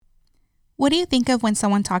What do you think of when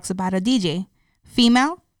someone talks about a DJ?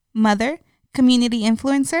 Female, mother, community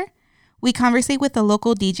influencer? We conversate with a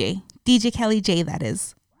local DJ, DJ Kelly J, that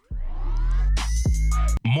is.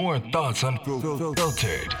 More Thoughts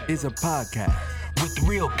Unfiltered is a podcast with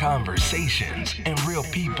real conversations and real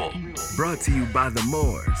people. Brought to you by The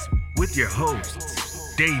Moors with your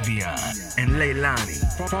hosts, Davion and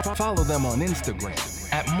Leilany. Follow them on Instagram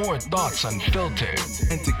at More Thoughts Unfiltered.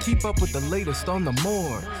 And to keep up with the latest on The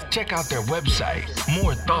Moors, check out their website,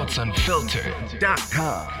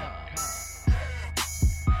 morethoughtsunfiltered.com.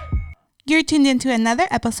 You're tuned into another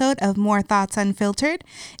episode of More Thoughts Unfiltered.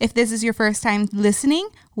 If this is your first time listening,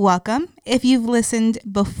 welcome. If you've listened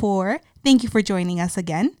before, thank you for joining us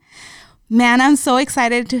again. Man, I'm so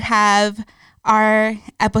excited to have our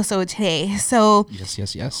episode today. So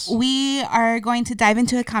yes. We are going to dive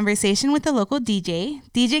into a conversation with the local DJ,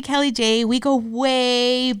 DJ Kelly J. We go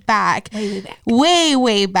way back.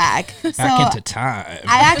 Way back. Back into time.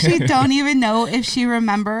 I actually don't even know if she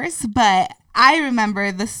remembers, but I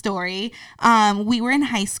remember the story. We were in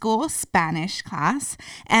high school Spanish class,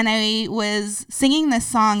 and I was singing this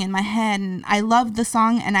song in my head, and I loved the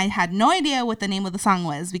song, and I had no idea what the name of the song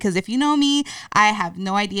was, because if you know me, I have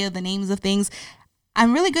no idea the names of things.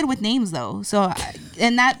 I'm really good with names though. So,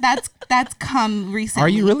 and that's come recently. Are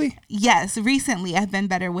you really? Yes. Recently I've been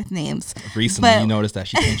better with names. Recently, you noticed that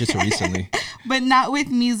she changed it to recently. But not with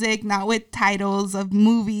music, not with titles of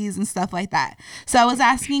movies and stuff like that. So I was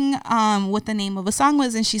asking what the name of a song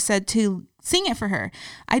was, and she said to sing it for her.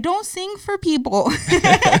 I don't sing for people,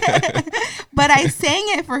 but I sang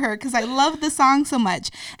it for her because I love the song so much.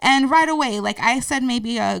 And right away, like I said,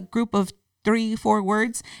 maybe a group of 3-4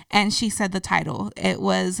 words, and she said the title. It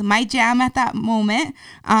was my jam at that moment.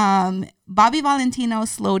 Bobby Valentino,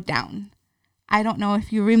 Slowed Down. I don't know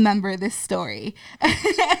if you remember this story,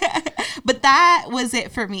 but that was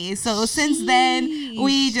it for me. So since then,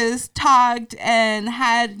 we just talked and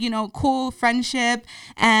had, cool friendship,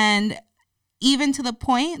 and even to the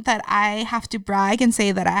point that I have to brag and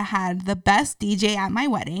say that I had the best DJ at my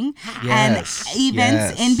wedding and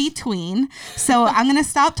events in between. So I'm going to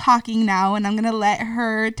stop talking now, and I'm going to let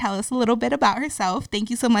her tell us a little bit about herself.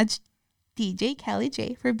 Thank you so much, DJ Kelly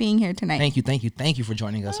J, for being here tonight. Thank you for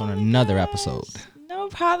joining us on another episode. No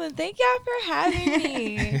problem. Thank y'all for having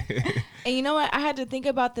me. And you know what? I had to think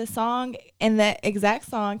about this song, and that exact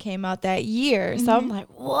song came out that year. So I'm like,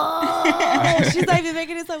 whoa. She's not even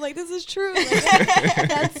making this up. Like, this is true. Like,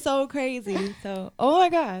 that's so crazy. So, oh my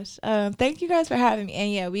gosh. Thank you guys for having me.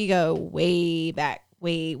 And yeah, we go way back.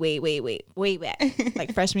 Way back.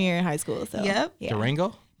 Like freshman year in high school. So yep. Yeah.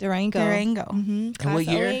 Durango. Mm-hmm. And what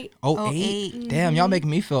year? 08. 08. Damn, y'all make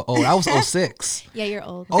me feel old. I was 06. Yeah, you're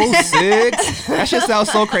old. 06. That shit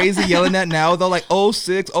sounds so crazy yelling that now though. Like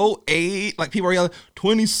 06, 08. Like people are yelling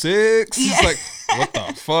 26. Yeah. It's like, what the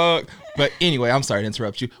fuck? But anyway, I'm sorry to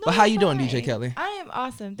interrupt you. But how you doing, DJ Kelly? I am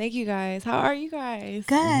awesome. Thank you guys. How are you guys?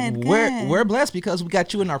 Good. We're blessed because we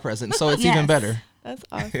got you in our presence, so it's even better. That's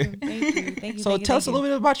awesome. Thank you. So tell us a little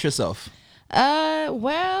bit about yourself.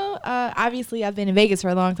 Obviously I've been in Vegas for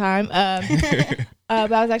a long time. But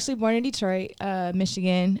I was actually born in Detroit,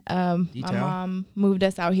 Michigan. My mom moved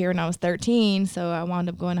us out here when I was 13. So I wound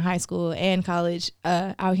up going to high school and college,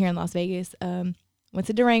 out here in Las Vegas. Went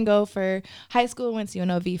to Durango for high school, went to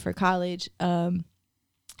UNLV for college. I've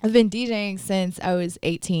been DJing since I was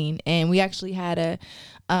 18, and we actually had it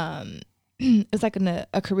was like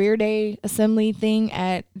a career day assembly thing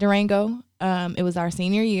at Durango. It was our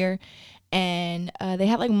senior year. And they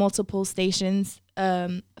had like multiple stations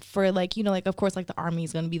for like, of course, like the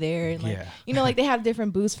Army's going to be there. And like, like they have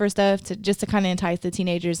different booths for stuff to kind of entice the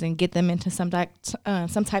teenagers and get them into some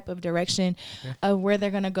type of direction of where they're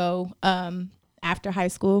going to go after high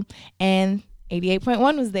school. And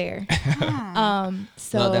 88.1 was there.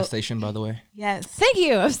 So love that station, by the way. Yes. Thank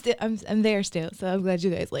you. I'm there still. So I'm glad you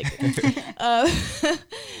guys like it.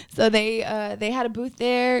 So they had a booth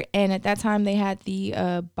there, and at that time they had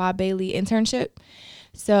the Bob Bailey internship.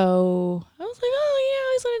 So I was like, oh yeah, I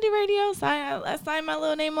always want to do radio. So I signed my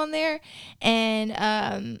little name on there,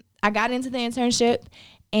 and I got into the internship,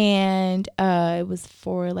 and it was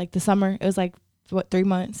for like the summer. It was like 3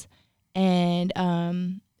 months, and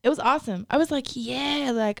it was awesome. I was like, yeah,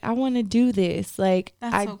 like I want to do this. Like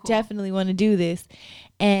I so cool. Definitely want to do this.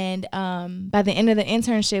 And by the end of the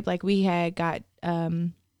internship, like we had got,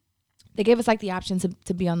 they gave us like the option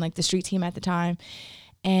to be on like the street team at the time.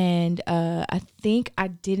 And I think I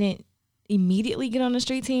didn't immediately get on the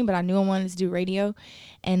street team, but I knew I wanted to do radio.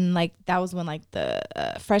 And like that was when like the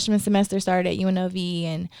freshman semester started at UNLV,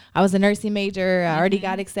 and I was a nursing major. I already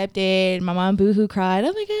got accepted. My mom boohoo cried,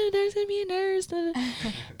 "Oh my God, there's gonna be a nurse!"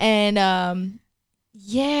 And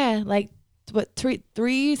yeah, like what,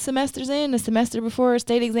 three semesters in, the semester before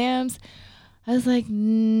state exams, I was like,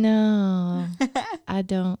 no, I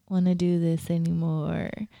don't want to do this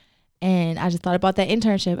anymore. And I just thought about that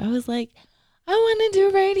internship. I was like, I want to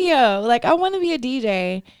do radio. Like, I want to be a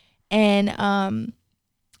DJ. And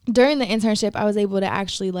during the internship, I was able to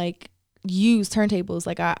actually like use turntables.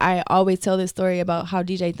 Like I always tell this story about how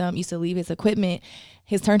DJ Thump used to leave his equipment,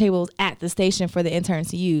 his turntables at the station for the interns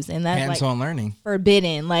to use. And that's hands-on like learning.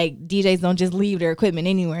 forbidden. Like DJs don't just leave their equipment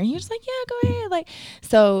anywhere. And you're just like, yeah, go ahead. Like,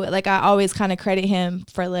 so like I always kind of credit him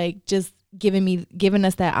for like just giving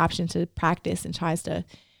us that option to practice and try stuff.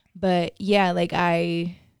 But yeah, like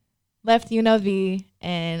I left UNLV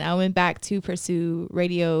and I went back to pursue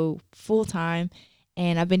radio full time,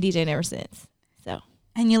 and I've been DJing ever since. So.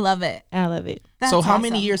 And you love it. I love it. That's so how awesome.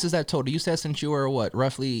 many years is that total? You said since you were what,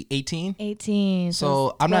 roughly 18? 18.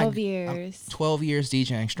 So I'm 12 not years. 12 years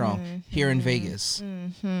DJing strong here in Vegas.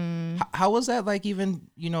 How was that like, even,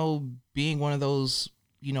 you know, being one of those,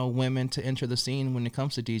 you know, women to enter the scene when it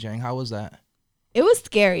comes to DJing? How was that? It was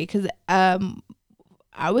scary because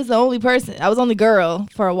I was the only person. I was the only girl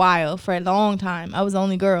for a while, for a long time. I was the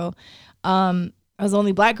only girl. I was the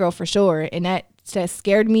only black girl for sure, and that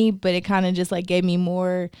scared me, but it kind of just like gave me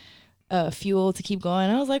more fuel to keep going.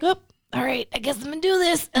 I was like, oh, all right, I guess I'm gonna do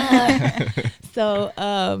this. So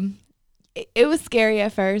it was scary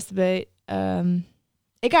at first, but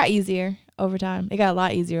it got easier over time. It got a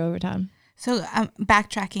lot easier over time. So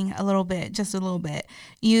backtracking a little bit, just a little bit,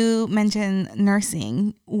 you mentioned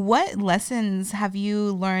nursing. What lessons have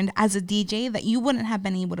you learned as a DJ that you wouldn't have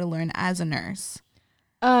been able to learn as a nurse?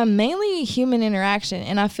 Mainly human interaction.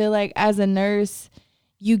 And I feel like as a nurse,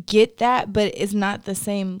 you get that, but it's not the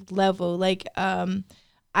same level. Like I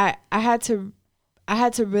had to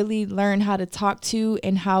really learn how to talk to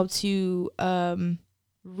and how to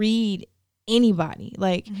read anybody.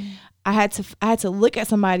 Like I had to look at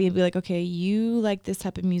somebody and be like, okay, you like this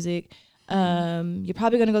type of music. You're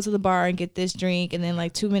probably gonna go to the bar and get this drink, and then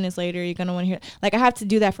like 2 minutes later you're gonna want to hear. Like I have to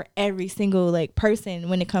do that for every single like person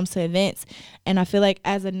when it comes to events. And I feel like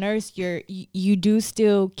as a nurse, you do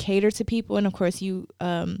still cater to people, and of course you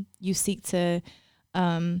seek to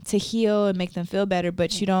heal and make them feel better,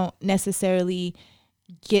 but you don't necessarily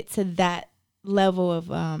get to that level of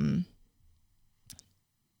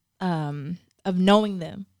knowing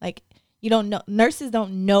them. Like you don't know, nurses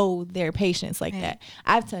don't know their patients like that.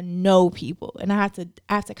 I have to know people, and I have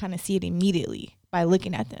to kind of see it immediately by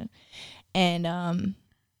looking at them. And on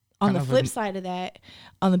the flip side of that,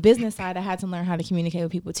 on the business side, I had to learn how to communicate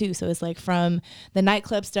with people too. So it's like from the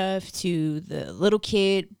nightclub stuff to the little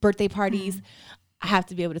kid birthday parties, I have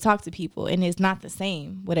to be able to talk to people, and it's not the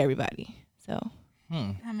same with everybody. So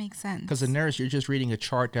that makes sense. Because a nurse, you're just reading a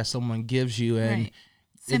chart that someone gives you, and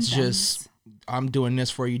it's just, I'm doing this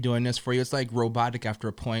for you, doing this for you. It's like robotic after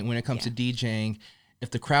a point. When it comes to DJing, if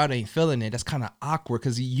the crowd ain't feeling it, that's kind of awkward,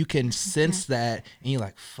 because you can sense that, and you're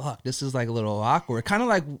like, fuck, this is like a little awkward. Kind of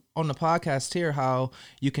like on the podcast here, how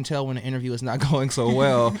you can tell when an interview is not going so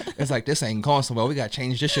well. It's like, this ain't going so well. We got to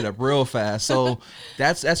change this shit up real fast. So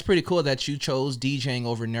that's pretty cool that you chose DJing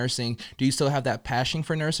over nursing. Do you still have that passion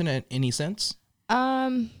for nursing in any sense?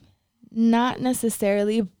 Not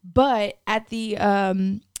necessarily, but at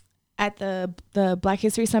the Black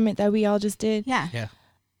History Summit that we all just did,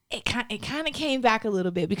 it kind of came back a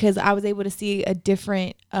little bit, because I was able to see a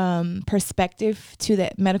different perspective to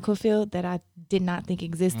that medical field that I did not think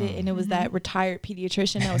existed, and it was that retired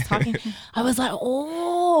pediatrician that was talking. I was like,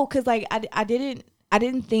 oh, because like I didn't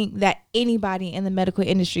think that anybody in the medical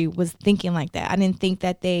industry was thinking like that. I didn't think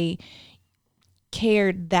that they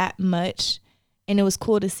cared that much. And it was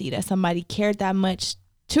cool to see that somebody cared that much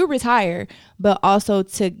to retire, but also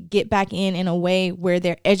to get back in a way where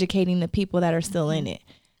they're educating the people that are still in it.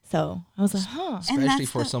 So I was like, Especially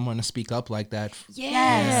for someone to speak up like that.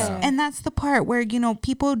 Yes. And that's the part where, you know,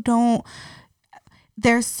 people don't,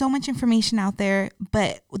 there's so much information out there,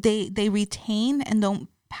 but they retain and don't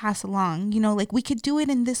pass along. You know, like, we could do it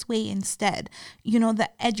in this way instead. You know, the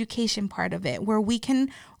education part of it, where we can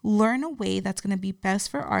learn a way that's going to be best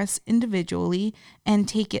for us individually and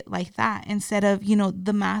take it like that, instead of, you know,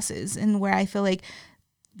 the masses, and where I feel like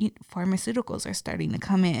pharmaceuticals are starting to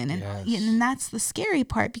come in, and and that's the scary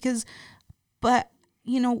part, because, but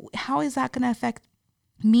you know, how is that going to affect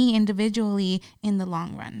me individually in the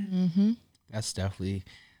long run? Mm-hmm. That's definitely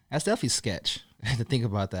sketch to think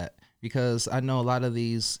about that. because I know a lot of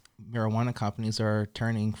these marijuana companies are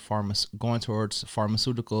going towards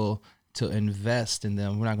pharmaceutical to invest in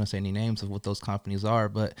them. We're not going to say any names of what those companies are,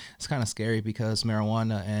 but it's kind of scary because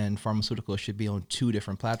marijuana and pharmaceutical should be on two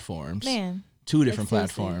different platforms. Man. Two different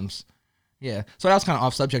platforms. Yeah. So that was kind of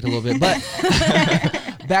off subject a little bit,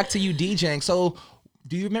 but back to you DJing. So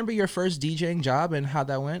do you remember your first DJing job and how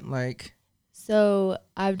that went? Like, so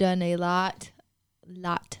I've done a lot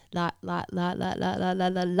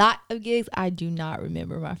of gigs. I do not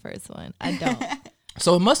remember my first one. I don't.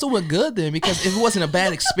 So it must have went good then, because if it wasn't a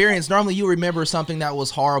bad experience, normally you remember something that was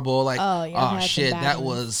horrible, like, oh shit, that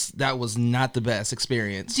was not the best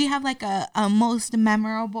experience. Do you have like a most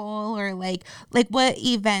memorable, or like what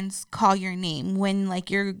events call your name when like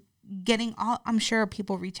you're getting all? I'm sure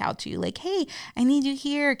people reach out to you like, hey, I need you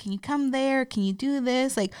here. Can you come there? Can you do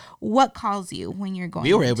this? Like, what calls you when you're going?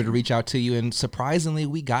 We were able to reach out to you, and surprisingly,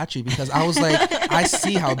 we got you, because I was like, I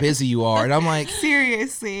see how busy you are, and I'm like,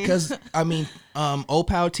 seriously, because I mean,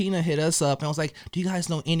 Opal Tina hit us up and I was like, do you guys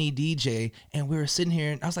know any DJ? And we were sitting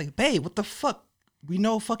here and I was like, babe, what the fuck? We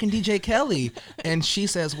know fucking DJ Kelly. And she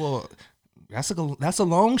says, well, that's a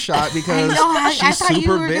long shot, because she's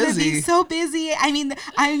super busy. So busy. I mean,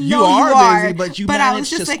 I know you are busy, but you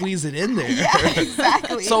managed to squeeze it in there. Yeah,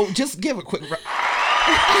 exactly. So just give a quick.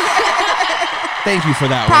 Thank you for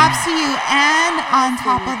that. Props to you. And on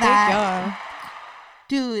top of that,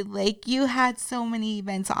 dude, like, you had so many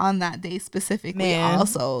events on that day specifically,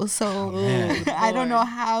 also. So I don't know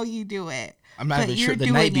how you do it. I'm not even sure. The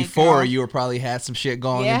night before, you were probably had some shit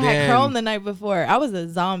going. Yeah, I had Chrome the night before. I was a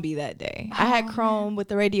zombie that day. I had Chrome with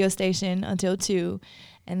the radio station until 2.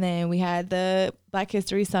 And then we had the Black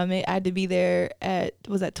History Summit. I had to be there at,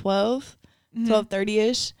 was that 12?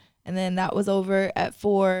 12:30ish. And then that was over at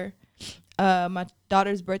 4. My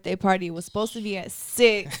daughter's birthday party was supposed to be at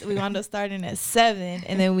 6. We wound up starting at 7,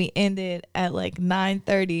 and then we ended at like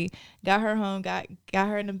 9:30. Got her home, got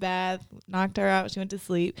her in the bath, knocked her out. She went to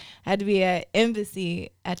sleep. Had to be at Embassy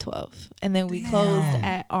at 12, and then we closed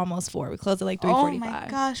at almost 4. We closed at like 3:45. Oh my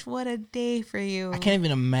gosh, what a day for you! I can't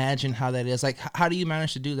even imagine how that is. Like, how do you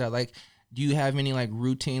manage to do that? Like, do you have any like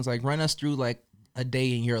routines? Like, run us through like a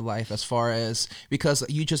day in your life, as far as, because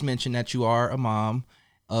you just mentioned that you are a mom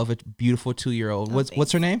of a beautiful 2-year-old.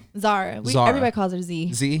 What's her name? Zara. Everybody calls her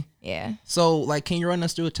Z. Z? Yeah. So, like, can you run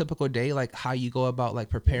us through a typical day? Like, how you go about, like,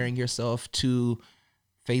 preparing yourself to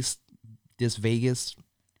face this Vegas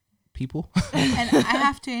people? And I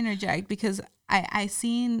have to interject, because I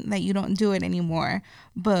seen that you don't do it anymore.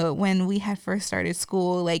 But when we had first started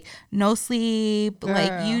school, like, no sleep,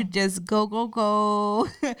 like, you just go. Go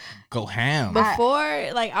ham. Before,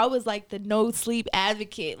 like, I was like the no sleep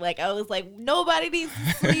advocate. Like, I was like, nobody needs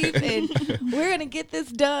to sleep, and we're gonna get this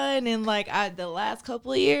done. And like, the last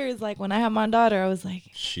couple of years, like when I had my daughter, I was like,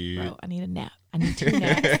 bro, I need a nap. I need 2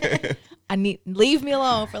 naps. Leave me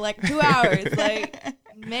alone for like 2 hours. Like,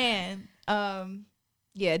 man,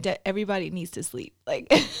 yeah, everybody needs to sleep. Like,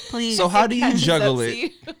 please. So how do you juggle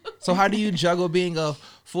it? So how do you juggle being a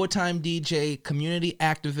full-time DJ, community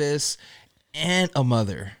activist, and a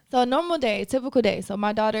mother? So a normal day, typical day. So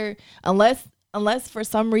my daughter, unless for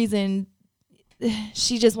some reason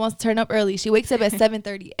she just wants to turn up early, she wakes up at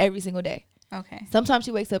 7:30 every single day. Okay. Sometimes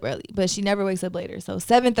she wakes up early, but she never wakes up later. So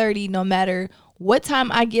 7:30, no matter what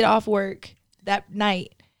time I get off work that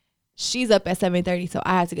night, she's up at 7:30. So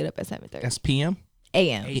I have to get up at 7:30. That's PM?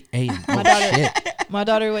 AM. AM. My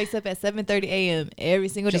daughter wakes up at 7:30 a.m. every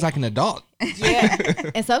single day. She's like an adult. Yeah.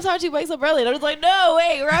 And sometimes she wakes up early. And I'm just like, no,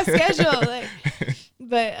 wait, we're on schedule. Like,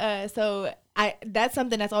 but so that's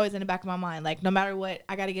something that's always in the back of my mind. Like, no matter what,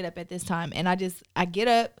 I got to get up at this time. And I get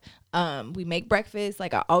up. We make breakfast.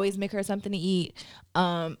 Like, I always make her something to eat.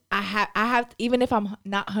 I have even if I'm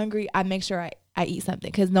not hungry, I make sure I eat something,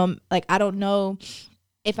 because I don't know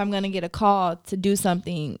if I'm going to get a call to do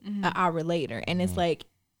something an hour later. And it's like,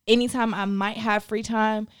 anytime I might have free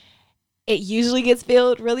time, it usually gets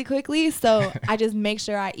filled really quickly. So I just make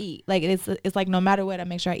sure I eat. Like, it's like, no matter what, I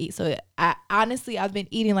make sure I eat. So I've been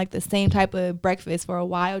eating like the same type of breakfast for a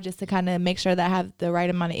while, just to kind of make sure that I have the right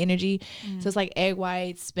amount of energy. So it's like egg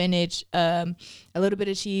whites, spinach, a little bit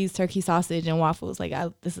of cheese, turkey sausage, and waffles. Like,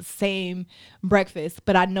 this is the same breakfast,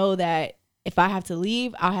 but I know that if I have to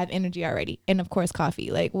leave, I'll have energy already. And of course, coffee.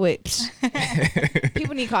 Like, what?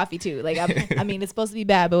 People need coffee too. Like, I mean, it's supposed to be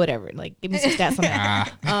bad, but whatever. Like, give me some stats on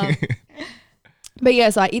that. But yeah,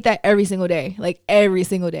 so I eat that every single day. Like, every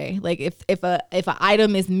single day. Like, if an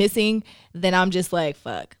item is missing, then I'm just like,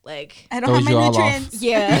 fuck. Like, I don't have my nutrients.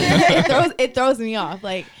 Yeah, it throws me off.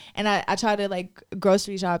 Like, and I try to like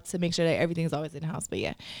grocery shop to make sure that everything's always in the house. But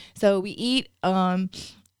yeah, so we eat.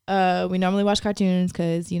 We normally watch cartoons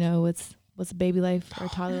because, you know, what's a baby life or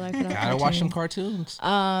toddler life without Gotta watch some cartoons.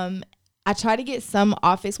 I try to get some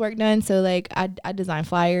office work done. So like I design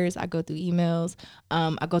flyers. I go through emails.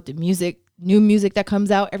 I go through new music that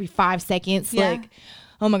comes out every 5 seconds. Yeah. Like,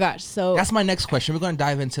 oh my gosh. So That's my next question. We're going to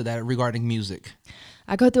dive into that regarding music.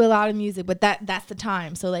 I go through a lot of music, but that's the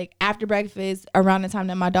time. So like after breakfast, around the time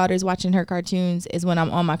that my daughter's watching her cartoons is when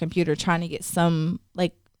I'm on my computer trying to get some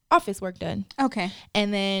like office work done. Okay.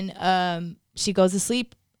 And then she goes to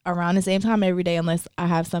sleep around the same time every day unless I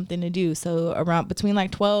have something to do. So around between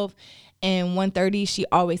like 12 and 1:30, she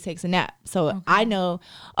always takes a nap. So I know,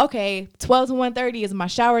 okay, 12 to 1:30 is my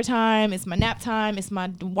shower time. It's my nap time. It's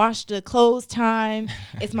my wash the clothes time.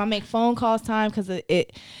 It's my make phone calls time because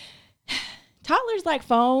it toddlers like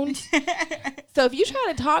phones. So if you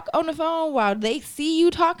try to talk on the phone while they see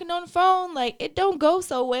you talking on the phone, like it don't go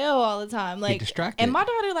so well all the time. Like, distracted. and my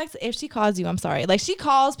daughter likes, if she calls you, I'm sorry. Like she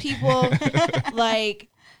calls people like,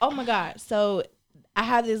 oh my God. So I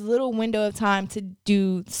have this little window of time to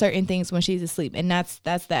do certain things when she's asleep, and that's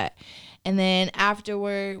that. And then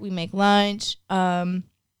afterward, we make lunch.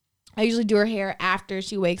 I usually do her hair after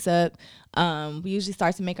she wakes up. We usually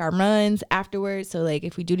start to make our runs afterwards. So like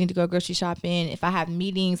if we do need to go grocery shopping, if I have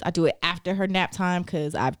meetings, I do it after her nap time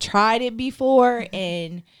because I've tried it before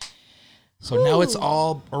and. So now it's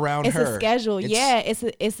all around it's her. It's a schedule.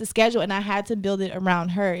 It's a schedule, and I had to build it around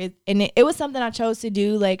her. It was something I chose to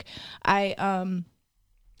do. Like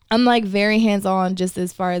I'm like very hands-on just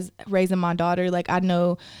as far as raising my daughter. Like I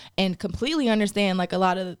know and completely understand like a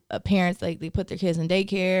lot of parents, like they put their kids in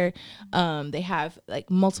daycare. They have like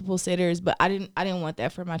multiple sitters, but I didn't want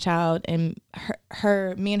that for my child. And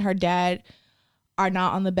me and her dad are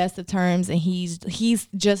not on the best of terms, and he's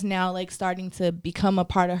just now like starting to become a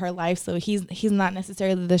part of her life. So he's not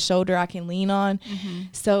necessarily the shoulder I can lean on. Mm-hmm.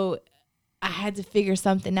 So I had to figure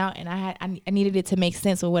something out, and I needed it to make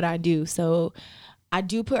sense with what I do. So I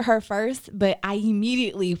do put her first, but I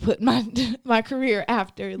immediately put my career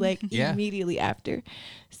after, like immediately after.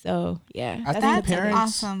 So yeah, I think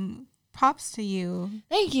parents, awesome. Props to you.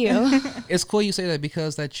 Thank you. It's cool you say that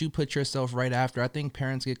because that you put yourself right after. I think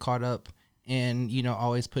parents get caught up in, you know,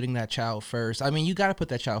 always putting that child first. I mean, you got to put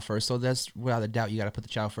that child first. So that's without a doubt, you got to put the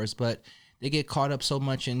child first. But they get caught up so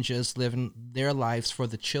much in just living their lives for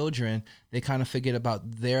the children, they kind of forget about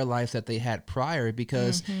their life that they had prior,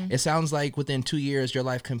 because it sounds like within 2 years, your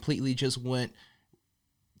life completely just went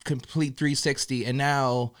complete 360. And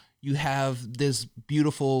now you have this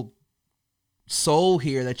beautiful soul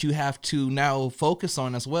here that you have to now focus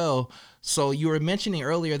on as well. So you were mentioning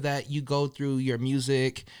earlier that you go through your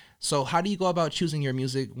music. So how do you go about choosing your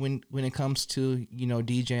music when it comes to, you know,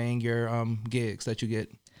 DJing your gigs that you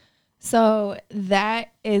get? So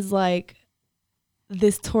that is like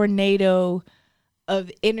this tornado of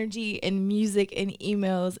energy and music and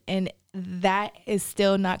emails, and that is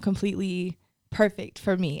still not completely perfect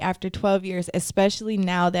for me after 12 years, especially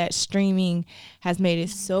now that streaming has made it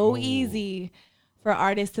so easy for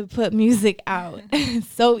artists to put music out.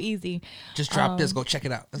 So easy. Just drop this, go check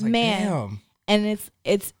it out. It's like, man, damn. And it's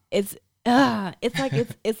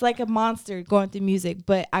like a monster going through music.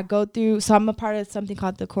 But I go through, so I'm a part of something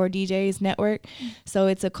called the Core DJs Network. So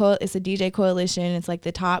it's a DJ coalition. It's like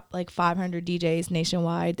the top like 500 DJs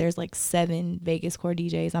nationwide. There's like 7 Vegas core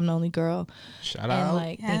DJs. I'm the only girl. Shout out.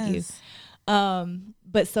 Like, thank you.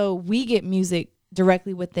 But so we get music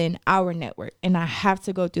directly within our network, and I have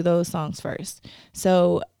to go through those songs first.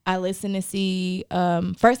 So I listen to see,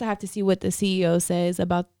 first I have to see what the CEO says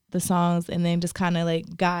about the songs, and then just kind of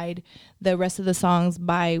like guide the rest of the songs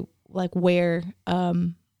by like where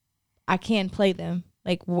I can play them.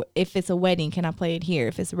 Like if it's a wedding, can I play it here?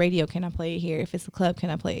 If it's radio, can I play it here? If it's a club, can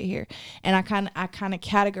I play it here? And I kind of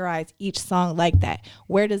categorize each song like that.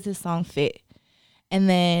 Where does this song fit? And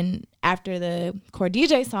then after the core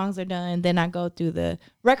DJ songs are done, then I go through the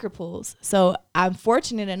record pools. So I'm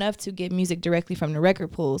fortunate enough to get music directly from the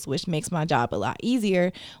record pools, which makes my job a lot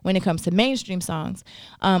easier when it comes to mainstream songs.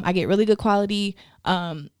 I get really good quality.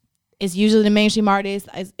 It's usually the mainstream artist.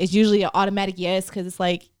 It's usually an automatic yes, because it's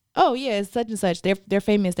like, oh yeah, it's such and such. They're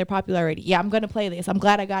famous. They're popular already. Yeah, I'm gonna play this. I'm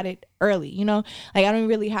glad I got it early. You know, like I don't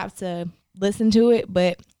really have to listen to it,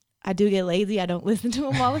 but I do get lazy. I don't listen to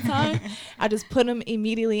them all the time. I just put them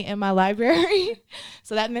immediately in my library.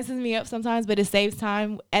 So that messes me up sometimes, but it saves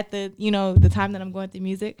time at the time that I'm going through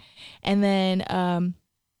music. And then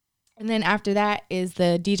after that is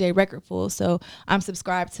the DJ record pool. So I'm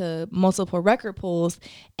subscribed to multiple record pools,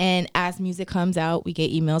 and as music comes out, we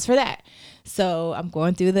get emails for that. So I'm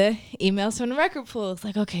going through the emails from the record pools.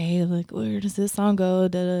 Like, okay, like where does this song go?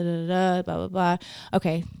 Da da da da. Blah blah blah.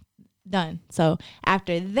 Okay. done. So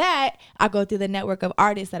after that, I go through the network of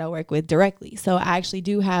artists that I work with directly. So I actually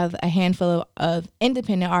do have a handful of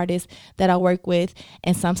independent artists that I work with,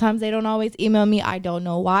 and sometimes they don't always email me. I don't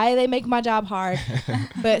know why they make my job hard,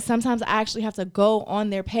 but sometimes I actually have to go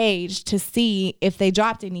on their page to see if they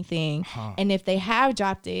dropped anything, and if they have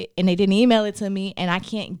dropped it and they didn't email it to me and I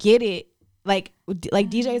can't get it. Like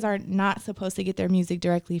DJs are not supposed to get their music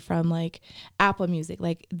directly from like Apple Music.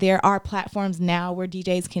 Like there are platforms now where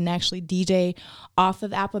DJs can actually DJ off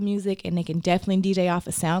of Apple Music, and they can definitely DJ off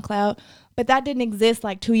of SoundCloud, but that didn't exist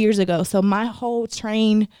like 2 years ago. So my whole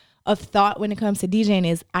train of thought when it comes to DJing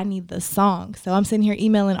is I need the song. So I'm sitting here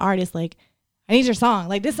emailing artists like, I need your song.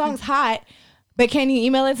 Like this song's hot, but can you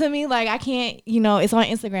email it to me? Like I can't, it's on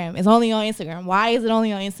Instagram. It's only on Instagram. Why is it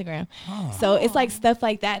only on Instagram? So it's like stuff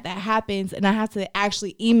like that happens, and I have to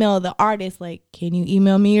actually email the artist like, can you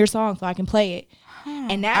email me your song so I can play it?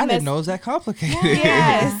 And that I didn't know it was that complicated.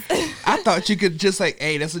 Yes. I thought you could just like,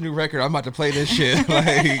 hey, that's a new record. I'm about to play this shit.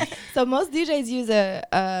 Like, so most DJs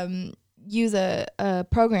use a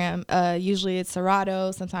program. Usually it's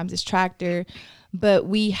Serato, sometimes it's Tractor, but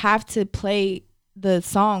we have to play the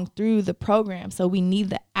song through the program, so we need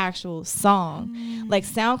the actual song. Like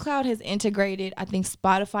SoundCloud has integrated, I think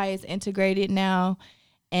Spotify is integrated now,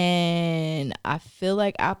 and I feel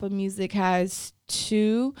like Apple Music has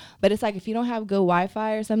too, but it's like if you don't have good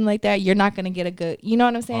Wi-Fi or something like that, you're not gonna get a good, you know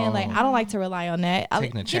what I'm saying? Like I don't like to rely on that.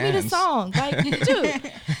 Give me the song, like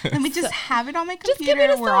dude. Let me just have it on my computer. Just give me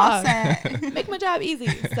the We're song. all set. Make my job easy.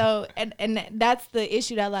 So and that's the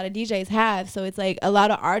issue that a lot of DJs have. So it's like a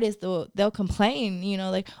lot of artists they'll complain,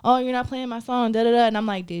 like, oh, you're not playing my song, da da da. And I'm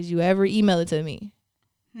like, did you ever email it to me?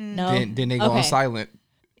 No. Then they go on silent.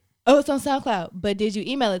 Oh, it's on SoundCloud, but did you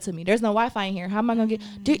email it to me? There's no Wi-Fi in here. How am I gonna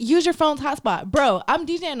use your phone's hotspot, bro? I'm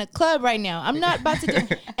DJing a club right now. I'm not about to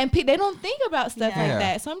do. And they don't think about stuff like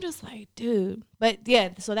that. So I'm just like, dude. But yeah,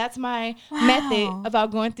 so that's my method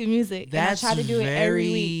about going through music. That's and I try to do it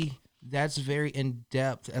every week. That's very in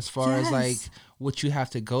depth as far as like what you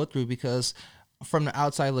have to go through, because from the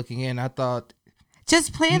outside looking in, I thought,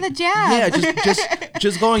 just play the jam. Yeah,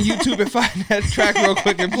 just go on YouTube and find that track real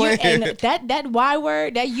quick and play it. And that Y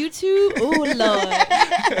word, that YouTube, oh Lord.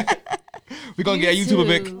 We're gonna get YouTube a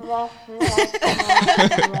bit.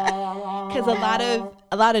 Because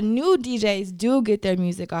a lot of new DJs do get their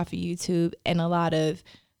music off of YouTube, and a lot of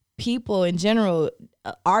people in general,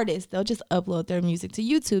 artists, they'll just upload their music to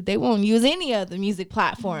YouTube. They won't use any of the music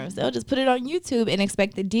platforms. They'll just put it on YouTube and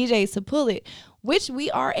expect the DJs to pull it, which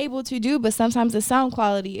we are able to do, but sometimes the sound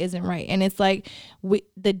quality isn't right. And it's like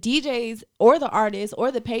the DJs or the artists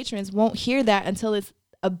or the patrons won't hear that until it's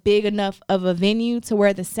a big enough of a venue to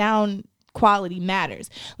where the sound quality matters.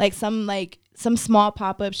 Like some small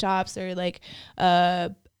pop-up shops or like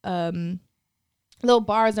little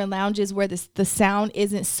bars or lounges where the sound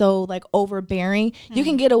isn't so like overbearing, you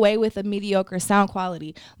can get away with a mediocre sound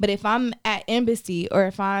quality. But if I'm at Embassy or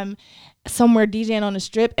if I'm somewhere DJing on the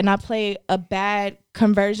strip and I play a bad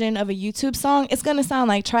conversion of a YouTube song, it's gonna sound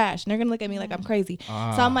like trash, and they're gonna look at me like I'm crazy. So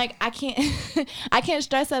I'm like, I can't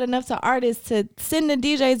stress that enough to artists to send the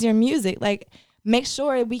DJs your music. Like, make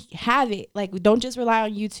sure we have it. Like, don't just rely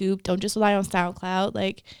on YouTube. Don't just rely on SoundCloud.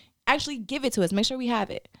 Like, actually give it to us. Make sure we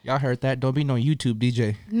have it. Y'all heard that? Don't be no YouTube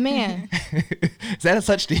DJ. Man. Is that a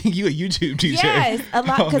such thing? You a YouTube DJ? Yes, a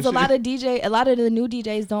lot, because a lot of the new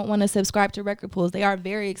DJs don't want to subscribe to record pools. They are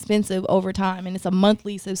very expensive over time, and it's a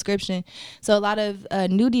monthly subscription. So a lot of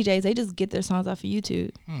new DJs, they just get their songs off of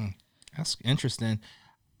YouTube. That's interesting.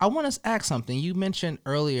 I want to ask something. You mentioned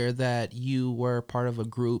earlier that you were part of a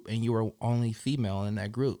group and you were only female in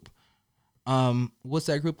that group. What's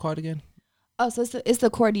that group called again? Oh, so it's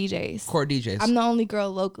the core DJs. Core DJs. I'm the only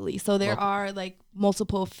girl locally. So there are like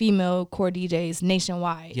multiple female core DJs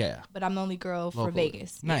nationwide. Yeah. But I'm the only girl for locally.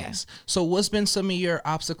 Vegas. Nice. Yeah. So what's been some of your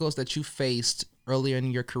obstacles that you faced earlier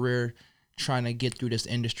in your career trying to get through this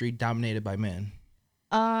industry dominated by men?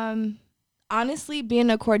 Honestly,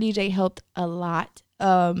 being a core DJ helped a lot.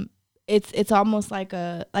 It's almost like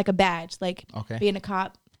a badge, like being a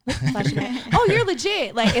cop. Oh, you're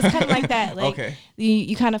legit. Like, it's kind of like that. Like,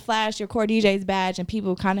 you kind of flash your core DJ's badge and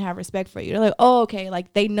people kind of have respect for you. They're like, oh, okay.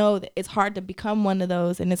 Like, they know that it's hard to become one of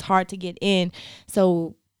those and it's hard to get in.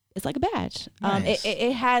 So it's like a badge. Nice.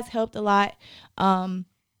 It has helped a lot.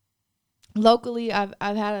 Locally, I've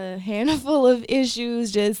had a handful of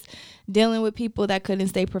issues just dealing with people that couldn't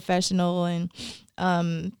stay professional,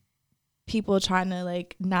 and people trying to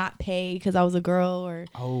like not pay because I was a girl, or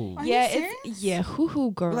Are you serious?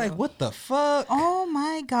 hoo girl. Like, what the fuck? Oh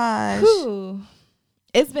my gosh. Hoo.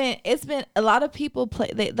 It's been a lot of people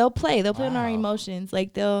play. They'll play on our emotions.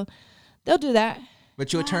 Like they'll do that.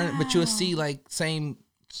 But you'll see like same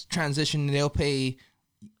transition. They'll pay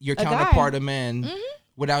your A counterpart guy. of men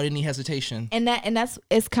without any hesitation. And that's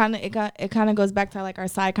it kind of goes back to like our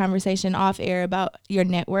side conversation off air about your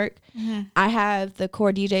network. I have the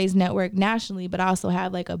Core DJs network nationally, but I also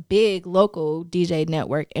have like a big local DJ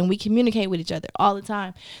network, and we communicate with each other all the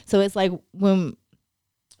time. So it's like when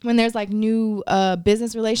there's like new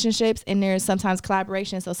business relationships and there's sometimes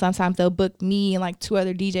collaboration. So sometimes they'll book me and like 2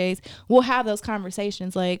 other DJs. We'll have those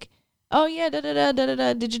conversations like, oh yeah,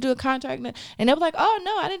 did you do a contract? And they'll be like, oh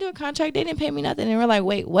no, I didn't do a contract. They didn't pay me nothing. And we're like,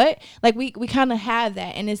 wait, what? Like we kind of have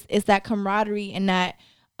that, and it's that camaraderie and that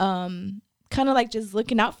kind of like just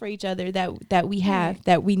looking out for each other that we have,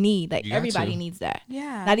 that we need. Like everybody needs that.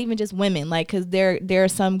 Yeah. Not even just women. Like, cause there are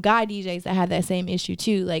some guy DJs that have that same issue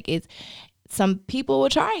too. Like some people will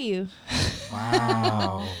try you.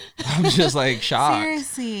 Wow. I'm just like shocked.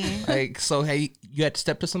 Seriously. Like, so hey, you had to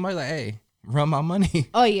step to somebody like, hey, run my money.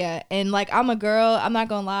 Oh yeah, and like I'm a girl. I'm not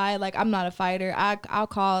gonna lie. Like I'm not a fighter. I'll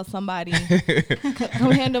call somebody.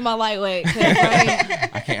 Come handle my lightweight. 'Cause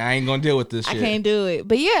I ain't gonna deal with this shit. I can't do it.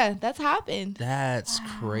 But yeah, that's happened. That's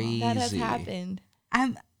crazy. That has happened.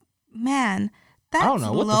 Man, that's I don't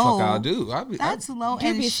know what the low. fuck I'll do. That's low You'd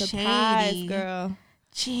and be surprised, shady. girl.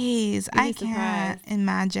 Jeez, You'd be I can't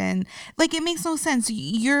imagine. Like, it makes no sense.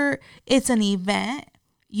 It's an event.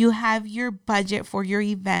 You have your budget for your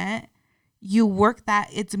event. You work that.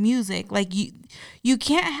 It's music. Like you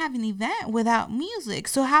can't have an event without music.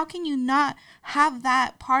 So how can you not have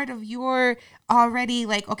that part of your already,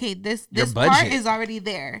 like, okay, this part is already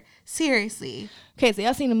there. Seriously. Okay, so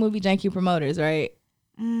y'all seen the movie Janky Promoters, right?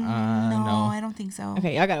 No, I don't think so.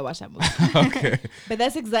 Okay, y'all gotta watch that movie. Okay. But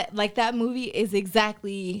that's like that movie is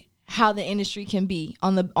exactly how the industry can be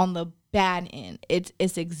on the bad end.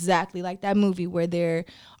 It's exactly like that movie where there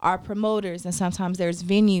are promoters and sometimes there's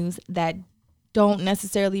venues that don't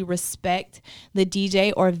necessarily respect the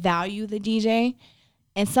DJ or value the DJ,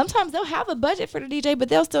 and sometimes they'll have a budget for the DJ, but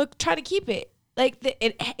they'll still try to keep it. Like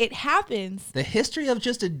it happens. The history of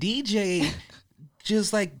just a DJ,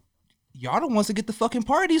 just like, y'all don't want to get the fucking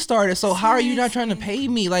party started. So how are you not trying to pay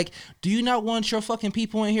me? Like, do you not want your fucking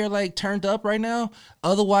people in here like turned up right now?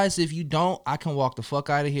 Otherwise, if you don't, I can walk the fuck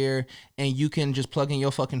out of here and you can just plug in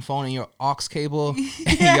your fucking phone and your aux cable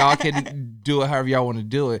and y'all can do it however y'all want to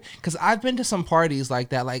do it. Because I've been to some parties like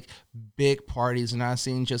that, like big parties, and I've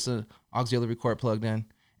seen just an auxiliary cord plugged in.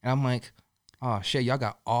 And I'm like, oh shit, y'all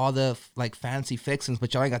got all the like fancy fixings,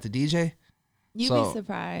 but y'all ain't got the DJ? You'd be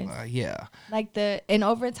surprised. Yeah. Like and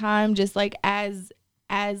over time, just like as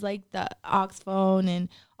like the aux phone and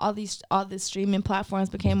all the streaming platforms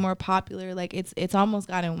became more popular, like it's almost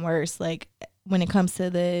gotten worse. Like when it comes to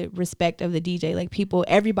the respect of the DJ, like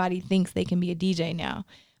everybody thinks they can be a DJ now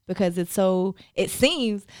because it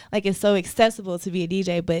seems like it's so accessible to be a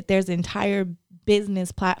DJ, but there's an entire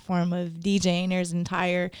business platform of DJing. There's an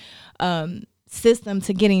entire system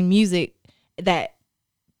to getting music that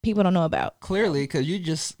people don't know about. Clearly, because you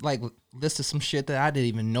just like listed some shit that I didn't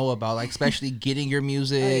even know about, like especially getting your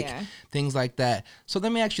music, things like that. So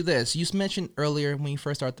let me ask you this. You mentioned earlier when you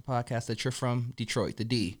first started the podcast that you're from Detroit, the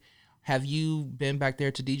D. Have you been back there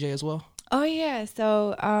to DJ as well? Oh, yeah.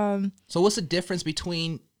 So what's the difference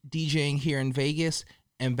between DJing here in Vegas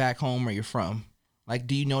and back home where you're from? Like,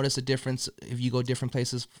 do you notice a difference if you go different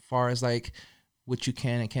places as far as like what you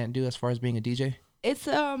can and can't do as far as being a DJ? It's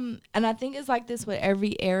and I think it's like this with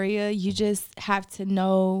every area. You just have to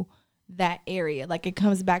know that area. Like it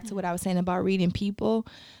comes back to what I was saying about reading people.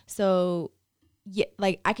 So yeah,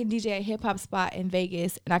 like I can DJ a hip hop spot in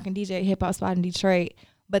Vegas and I can DJ a hip hop spot in Detroit,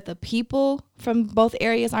 but the people from both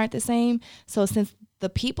areas aren't the same. So since the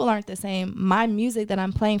people aren't the same, my music that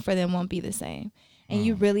I'm playing for them won't be the same. And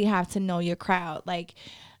you really have to know your crowd. Like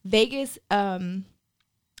Vegas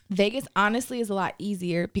honestly is a lot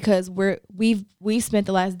easier because we've spent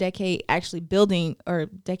the last decade actually building our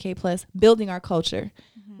culture.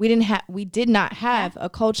 We did not have a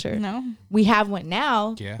culture. No. We have one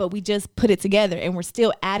now, but we just put it together and we're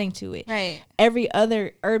still adding to it. Right. Every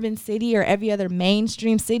other urban city or every other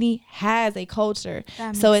mainstream city has a culture.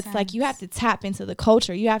 So it's like you have to tap into the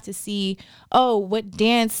culture. You have to see, what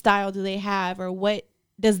dance style do they have, or what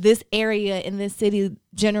does this area in this city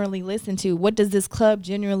generally listen to? What does this club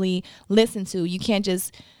generally listen to? You can't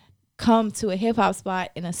just come to a hip hop spot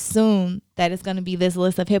and assume that it's going to be this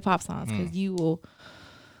list of hip hop songs, because you will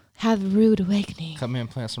have a rude awakening. Come in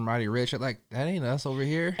playing some Roddy Ricch, like that ain't us over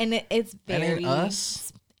here. And it's very, that ain't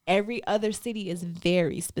us. Every other city is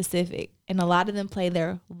very specific, and a lot of them play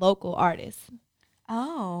their local artists.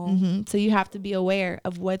 Oh. So you have to be aware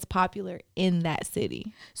of what's popular in that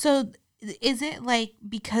city. So is it like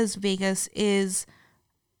because Vegas is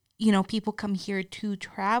people come here to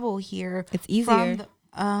travel here. It's easier.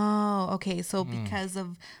 Oh, okay. So because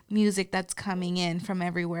of music that's coming in from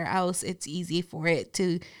everywhere else, it's easy for it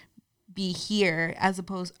to be here as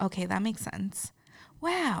opposed. Okay, that makes sense.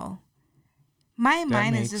 Wow. My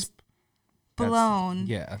mind is just blown.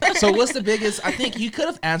 Yeah. So what's the biggest, I think you could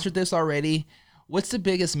have answered this already. What's the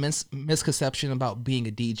biggest misconception about being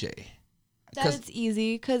a DJ? That it's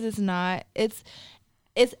easy, because it's not. It's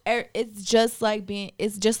just like being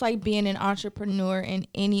an entrepreneur in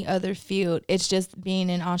any other field. It's just being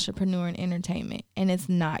an entrepreneur in entertainment, and it's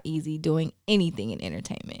not easy doing anything in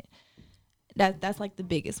entertainment. That's like the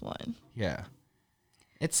biggest one. Yeah.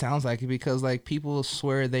 It sounds like it, because like people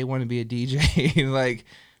swear they want to be a DJ. Like,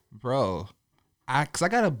 bro, cause I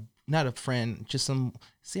got not a friend, just some.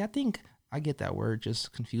 See, I think I get that word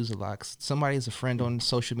just confused a lot. Somebody is a friend on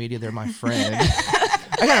social media. They're my friend.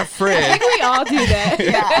 I got a friend. I think we all do that.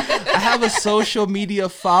 Yeah. I have a social media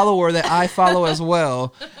follower that I follow as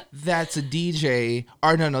well. That's a DJ.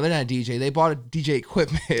 Or no, they're not a DJ. They bought a DJ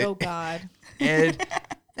equipment. Oh God. And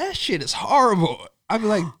that shit is horrible. I'd be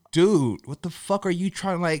like, dude, what the fuck are you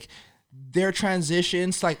trying, like, their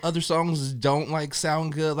transitions, like, other songs don't, like,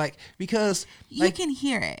 sound good, like, because, like, you can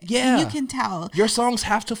hear it. Yeah. You can tell. Your songs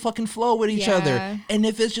have to fucking flow with each other. Yeah. And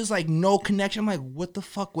if it's just, like, no connection, I'm like, what the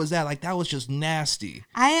fuck was that? Like, that was just nasty.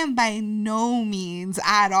 I am by no means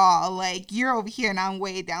at all, like, you're over here and I'm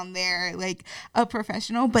way down there, like, a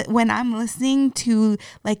professional. But when I'm listening to,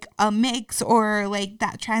 like, a mix or, like,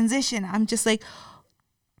 that transition, I'm just like,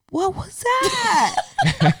 what was that?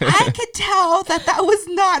 I could tell that was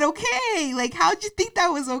not okay. Like, how'd you think that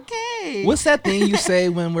was okay? What's that thing you say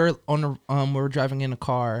when we're on the we're driving in a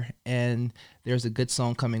car and there's a good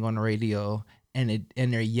song coming on the radio and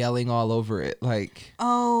they're yelling all over it, like,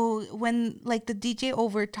 oh, when like the DJ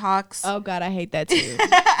over talks. Oh God, I hate that too.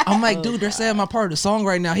 I'm like, dude, they're saying my part of the song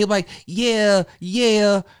right now. He'll be like, yeah.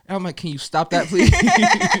 And I'm like, can you stop that, please?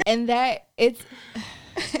 And that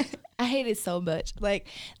I hate it so much. Like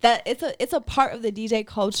that, it's a part of the DJ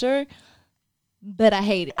culture, but I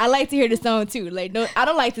hate it. I like to hear the song too. Like, no, I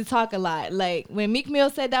don't like to talk a lot. Like when Meek Mill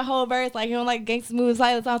said that whole verse, like, he don't like gangsta smooth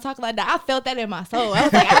silence, I don't talk like that. I felt that in my soul. I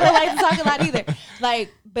was like, I don't like to talk a lot either.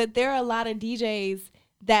 Like, but there are a lot of DJs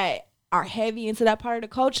that are heavy into that part of the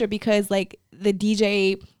culture, because like the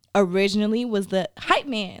DJ originally was the hype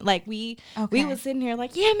man. Like we was sitting here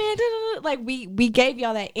like, yeah, man, like we gave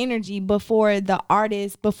y'all that energy before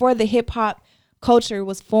the hip hop culture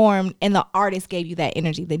was formed, and the artist gave you that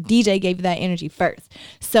energy. The DJ gave you that energy first.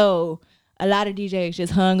 So a lot of DJs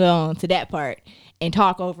just hung on to that part and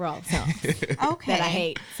talk over all the songs. Okay. That I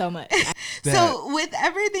hate so much. So with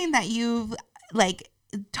everything that you've like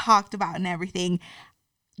talked about and everything,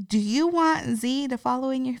 do you want Z to follow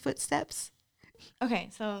in your footsteps? Okay,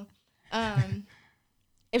 so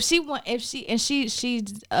if she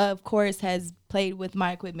of course has played with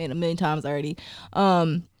my equipment a million times already.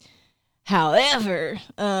 However,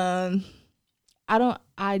 I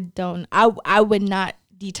would not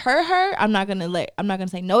deter her. I'm not gonna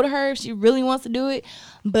say no to her if she really wants to do it.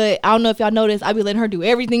 But I don't know if y'all noticed, I be letting her do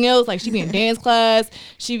everything else. Like, she be in dance class.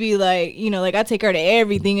 She be like, like, I take her to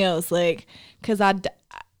everything else. Like, cause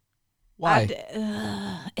Why?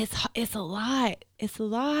 It's a lot. It's a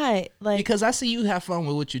lot. Like, because I see you have fun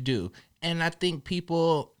with what you do, and I think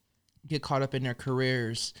people get caught up in their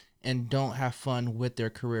careers and don't have fun with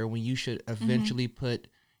their career, when you should eventually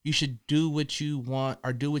you should do what you want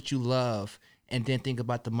or do what you love, and then think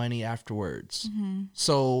about the money afterwards.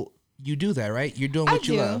 So you do that, right? You're doing what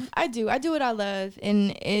you love. I do what I love,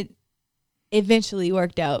 and it eventually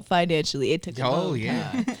worked out financially. It took a long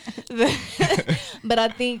time. But I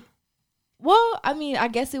think, well, I mean, I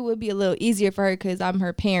guess it would be a little easier for her because I'm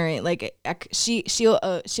her parent. Like, she'll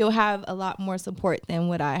have a lot more support than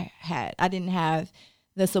what I had. I didn't have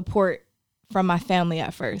the support from my family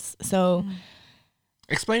at first. So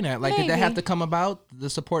explain that. Like, did that have to come about, the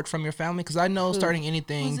support from your family? Because I know starting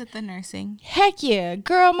anything. Was it the nursing? Heck yeah,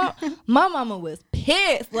 girl. My mama was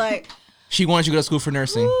pissed. Like, she wanted you to go to school for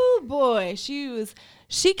nursing. Oh boy,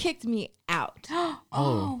 she kicked me out.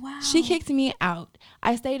 Oh wow. She kicked me out.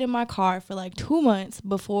 I stayed in my car for like 2 months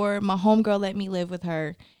before my homegirl let me live with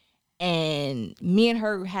her. And me and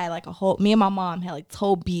her had like me and my mom had like this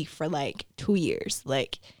whole beef for like 2 years.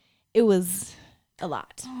 Like, it was a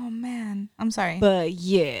lot. Oh man, I'm sorry. But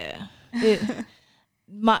yeah,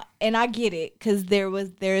 and I get it, because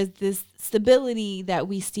there's this stability that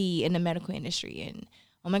we see in the medical industry, and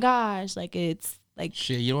oh my gosh, like, it's like,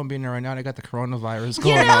 shit, you don't be in there right now. They got the coronavirus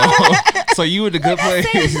going on, so you in a good place.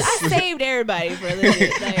 I saved everybody for a little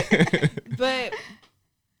bit, like, but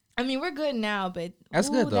I mean, we're good now. But that's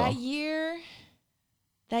good though.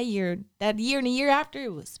 that year and the year after,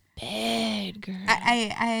 it was bad, girl.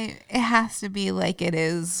 It has to be like it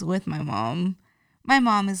is with my mom. My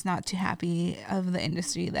mom is not too happy of the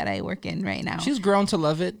industry that I work in right now. She's grown to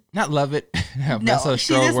love it. Not love it. That's No, a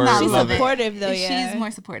she strong does word. not She's love it. supportive though. Yeah, She's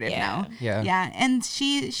more supportive now. Yeah. Yeah, and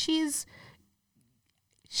she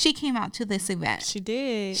came out to this event. she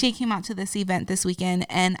did. She came out to this event this weekend,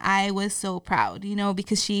 and I was so proud, you know,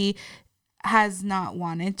 because she has not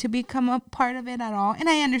wanted to become a part of it at all. And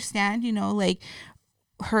I understand, you know, like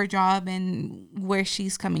her job and where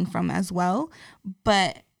she's coming from as well.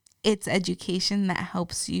 But it's education that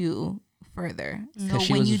helps you further. So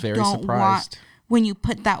She when was you very don't surprised. when you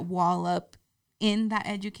put that wall up in that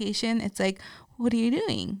education, it's like, what are you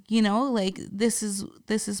doing? You know, like this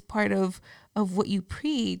is part of what you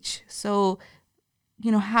preach. So,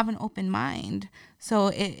 you know, have an open mind. So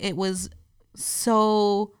it was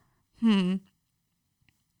so, I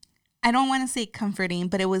don't want to say comforting,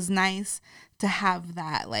 but it was nice to have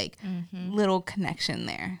that like little connection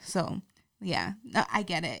there. So yeah, no, I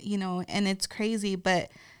get it, you know, and it's crazy, but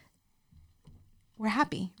we're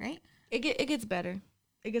happy, right? It gets better.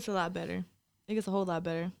 It gets a lot better. It gets a whole lot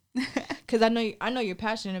better. Cause I know you're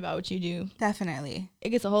passionate about what you do. Definitely. It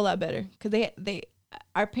gets a whole lot better. Cause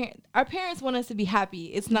our parents want us to be happy.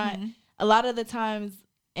 It's not a lot of the times.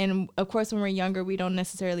 And of course, when we're younger, we don't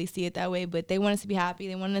necessarily see it that way, but they want us to be happy.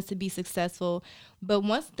 They want us to be successful. But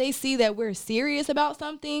once they see that we're serious about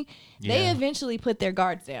something, they eventually put their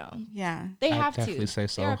guards down. Yeah. They I'd have to. definitely say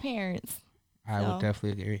so. They're our parents. I So. would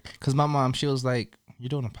definitely agree. Because my mom, she was like, "You're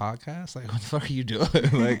doing a podcast? Like, what the fuck are you doing?"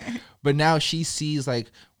 Like, but now she sees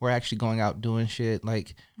like we're actually going out doing shit.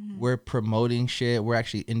 Like, we're promoting shit. We're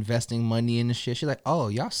actually investing money in the shit. She's like, "Oh,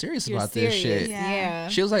 y'all serious You're about serious. this shit?" Yeah.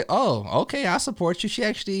 She was like, "Oh, okay, I support you." She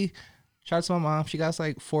actually, shout out to my mom. She got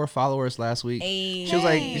like 4 followers last week. Hey. She was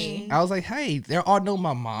like, I was like, "Hey, they all know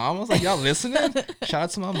my mom." I was like, "Y'all listening?" Shout out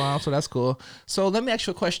to my mom. So that's cool. So let me ask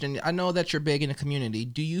you a question. I know that you're big in the community.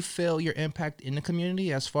 Do you feel your impact in the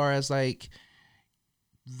community as far as like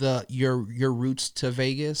your roots to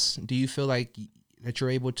Vegas? Do you feel like that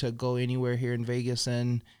you're able to go anywhere here in Vegas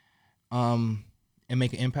and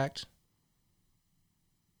make an impact?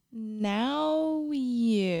 Now,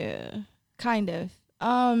 yeah, kind of.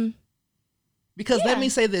 Because Yeah. let me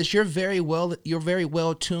say this, you're very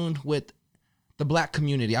well tuned with the Black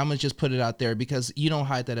community. I'm gonna just put it out there because you don't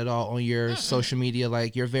hide that at all on your social media.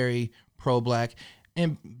 Like, you're very pro-Black.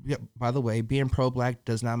 And by the way, being pro-Black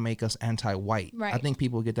does not make us anti-white. Right. I think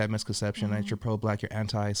people get that misconception that you're pro-Black, you're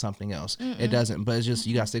anti something else. It doesn't, but it's just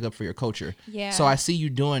you gotta stick up for your culture. Yeah. So I see you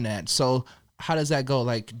doing that. So how does that go?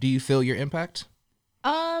 Like, do you feel your impact?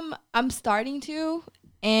 I'm starting to,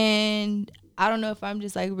 and I don't know if I'm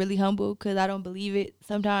just like really humble because I don't believe it.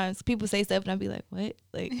 Sometimes people say stuff and I'll be like, what?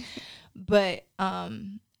 Like, but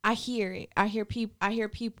I hear it. I hear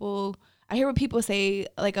what people say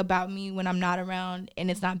like about me when I'm not around, and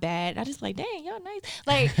it's not bad. I just like, dang, y'all nice.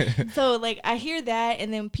 Like, so like I hear that,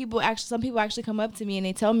 and then some people actually come up to me and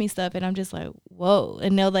they tell me stuff, and I'm just like, whoa.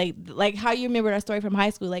 And they'll like how you remember that story from high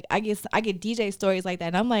school. Like I get DJ stories like that,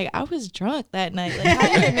 and I'm like, I was drunk that night. Like, how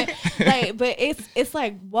you remember? Like, but it's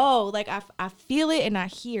like, whoa. Like I feel it and I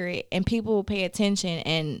hear it, and people pay attention.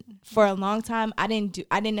 And for a long time, I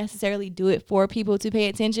didn't necessarily do it for people to pay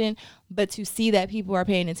attention, but to see that people are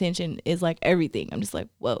paying attention is like everything. I'm just like,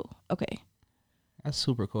 whoa, okay. That's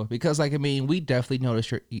super cool because, like, I mean, we definitely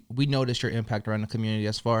noticed your impact around the community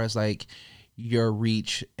as far as like your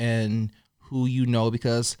reach and who you know.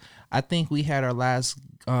 Because I think we had our last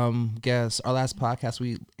podcast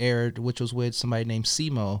we aired, which was with somebody named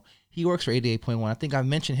Simo. He works for 88.1. I think I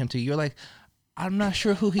mentioned him to you. You're like, I'm not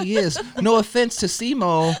sure who he is. No offense to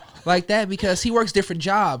Simo like that because he works different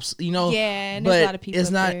jobs, you know. Yeah, and but there's a lot of people.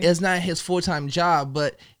 It's not his full-time job,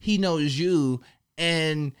 but he knows you,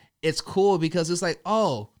 and it's cool because it's like,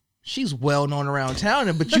 oh, she's well known around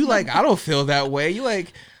town, but you like, I don't feel that way. You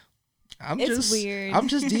like, It's weird. I'm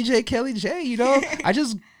just DJ Kelly J, you know.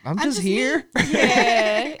 I'm just here.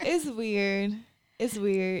 Yeah, it's weird. It's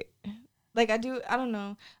weird. Like I don't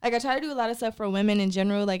know. Like I try to do a lot of stuff for women in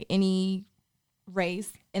general, like any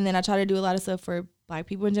race, and then I try to do a lot of stuff for Black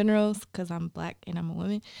people in general because I'm Black and I'm a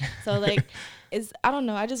woman. So like I don't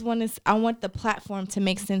know, I want the platform to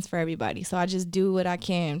make sense for everybody, so I just do what I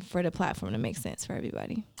can for the platform to make sense for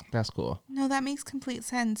everybody. That's cool. No, that makes complete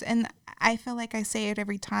sense. And I feel like I say it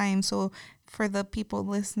every time. So for the people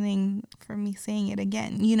listening, for me saying it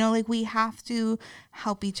again, you know, like we have to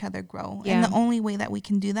help each other grow. Yeah. And the only way that we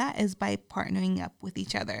can do that is by partnering up with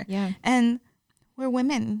each other. Yeah. And we're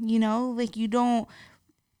women, you know, like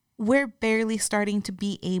we're barely starting to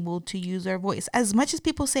be able to use our voice. As much as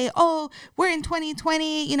people say, oh, we're in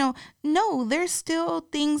 2020, you know, no, there's still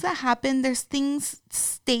things that happen. There's things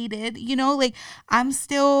stated, you know, like I'm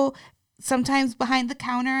still sometimes behind the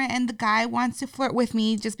counter and the guy wants to flirt with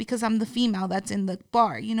me just because I'm the female that's in the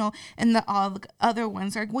bar, you know, and all the other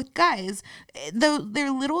ones are with guys. They're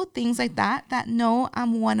little things like that no,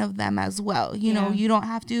 I'm one of them as well. You know, you don't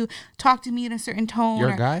have to talk to me in a certain tone. You're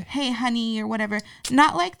a or, guy? Hey, honey, or whatever.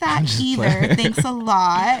 Not like that either. Playing. Thanks a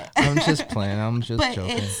lot. I'm just playing. I'm just but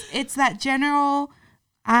joking. It's that general,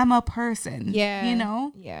 I'm a person. Yeah. You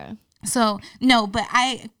know? Yeah. So, no, but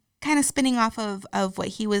I kind of spinning off of what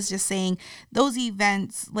he was just saying, those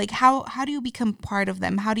events, like how do you become part of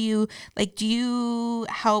them? How do you, like, do you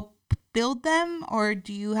help build them, or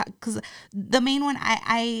do you, because the main one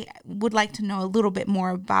I would like to know a little bit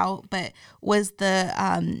more about, but was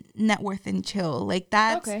the Net Worth and Chill. Like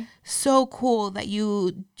that's so cool that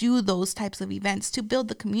you do those types of events to build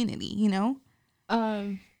the community, you know?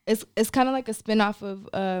 It's kind of like a spinoff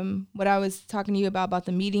of what I was talking to you about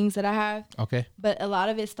the meetings that I have. Okay. But a lot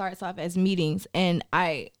of it starts off as meetings, and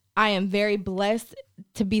I am very blessed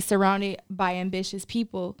to be surrounded by ambitious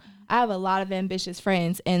people. I have a lot of ambitious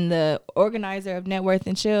friends, and the organizer of Net Worth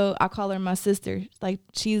and Chill, I call her my sister. Like,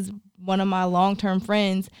 she's one of my long-term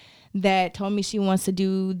friends that told me she wants to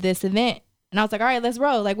do this event. And I was like, all right, let's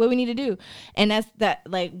roll. Like, what we need to do. And that's that,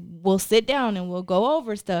 like, we'll sit down and we'll go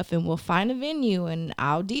over stuff and we'll find a venue and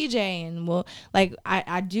I'll DJ and we'll, like,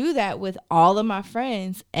 I do that with all of my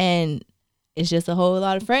friends, and it's just a whole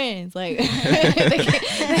lot of friends. Like,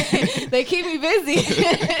 they keep me busy.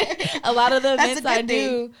 A lot of the events I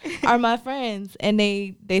do are my friends, and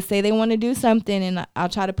they say they want to do something, and I'll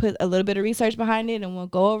try to put a little bit of research behind it, and we'll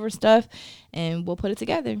go over stuff and we'll put it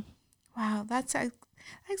together. Wow, that's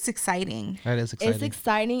exciting. That is exciting. It's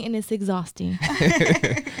exciting and it's exhausting.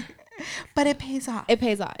 But it pays off. It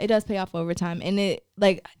pays off. It does pay off over time. And it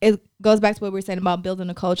goes back to what we were saying about building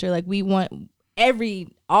a culture. Like, we want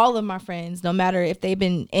all of my friends, no matter if they've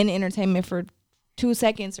been in entertainment for 2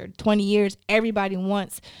 seconds or 20 years, everybody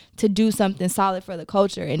wants to do something solid for the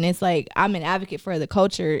culture. And it's like, I'm an advocate for the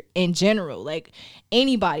culture in general. Like,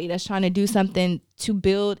 anybody that's trying to do something to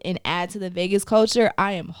build and add to the Vegas culture,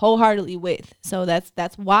 I am wholeheartedly with. So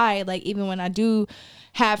that's why, like, even when I do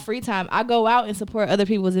have free time, I go out and support other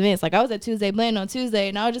people's events. Like, I was at Tuesday Blend on Tuesday,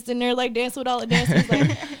 and I was just in there like dancing with all the dancers.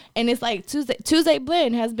 Like, and it's like Tuesday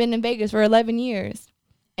Blend has been in Vegas for 11 years.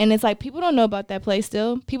 And it's like, people don't know about that place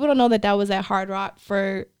still. People don't know that was at Hard Rock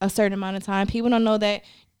for a certain amount of time. People don't know that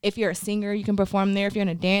if you're a singer, you can perform there. If you're in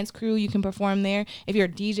a dance crew, you can perform there. If you're a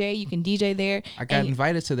DJ, you can DJ there. I got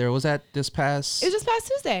invited to there. Was that this past? It was just past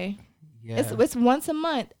Tuesday. Yeah. It's once a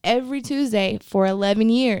month, every Tuesday for 11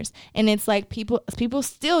 years. And it's like, people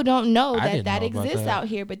still don't know that exists out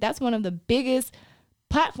here. But that's one of the biggest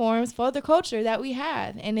platforms for the culture that we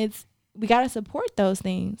have. And we got to support those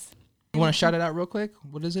things. You want to shout it out real quick?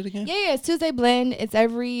 What is it again? Yeah, it's Tuesday Blend. It's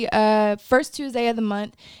every first Tuesday of the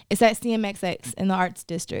month. It's at CMXX in the Arts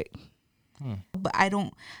District. But I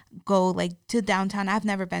don't go like to downtown. I've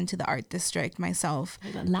never been to the Art District myself.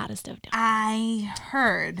 There's a lot of stuff down. I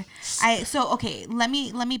heard. Okay. Let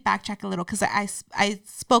me backtrack a little, because I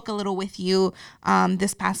spoke a little with you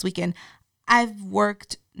this past weekend. I've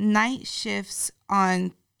worked night shifts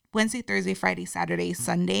on Wednesday, Thursday, Friday, Saturday,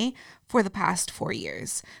 Sunday for the past 4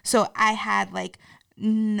 years. So I had like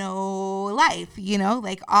no life, you know,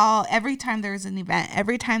 like every time there is an event,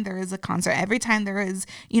 every time there is a concert, every time there is,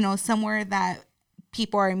 you know, somewhere that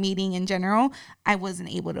people are meeting in general, I wasn't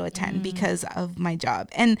able to attend because of my job.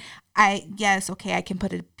 And I can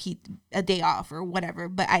put a day off or whatever,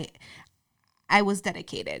 but I was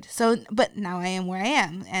dedicated. So, but now I am where I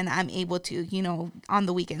am, and I'm able to, you know, on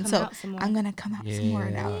the weekend. So I'm going to come out some more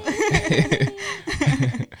now.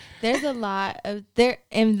 There's a lot of there.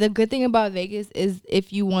 And the good thing about Vegas is,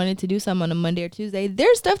 if you wanted to do something on a Monday or Tuesday,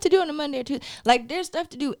 there's stuff to do on a Monday or Tuesday. Like, there's stuff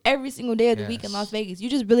to do every single day of the week in Las Vegas. You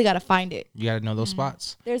just really got to find it. You got to know those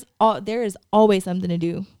spots. There is always something to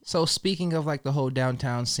do. So speaking of like the whole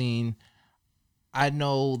downtown scene, I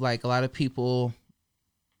know like a lot of people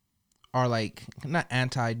are like not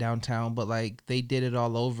anti downtown, but like they did it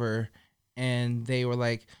all over, and they were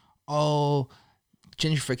like, oh,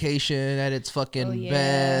 gentrification at its fucking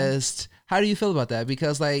best. How do you feel about that?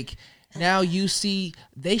 Because like now you see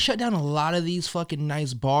they shut down a lot of these fucking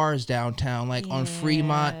nice bars downtown, like on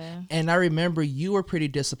Fremont. And I remember you were pretty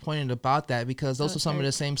disappointed about that, because those are some of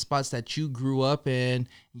the same spots that you grew up in,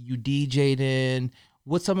 you DJ'd in.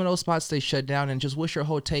 What's some of those spots they shut down, and just what's your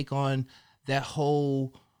whole take on that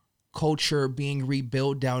whole culture being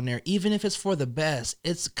rebuilt down there? Even if it's for the best,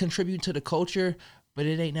 it's contributing to the culture, but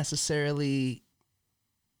it ain't necessarily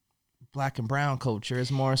black and brown culture.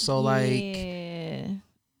 It's more so like,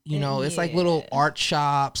 you know, it's like little art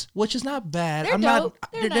shops, which is not bad. They're dope.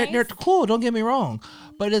 They're nice. They're cool. Don't get me wrong,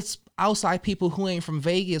 but it's outside people who ain't from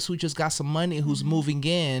Vegas, who just got some money, who's moving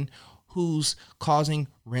in, who's causing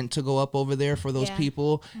rent to go up over there for those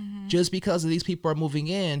people. Just because of these people are moving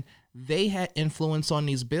in, they had influence on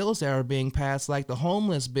these bills that are being passed, like the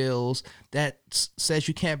homeless bills that says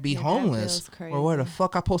you can't be homeless, or where the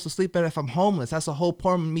fuck I supposed to sleep at if I'm homeless. That's the whole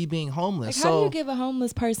point of me being homeless. Like, how do you give a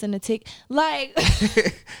homeless person a ticket? Like,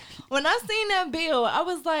 when I seen that bill, I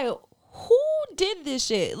was like, who did this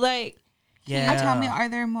shit? Like, can you tell me, are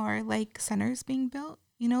there more like centers being built?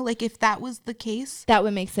 You know, like if that was the case, that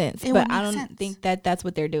would make sense. But I don't think that that's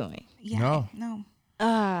what they're doing. Yeah, no.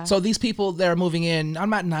 So these people that are moving in, I'm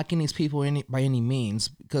not knocking these people by any means,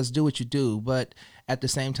 because do what you do. But at the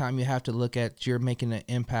same time, you have to look at you're making an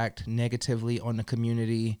impact negatively on the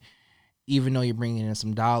community, even though you're bringing in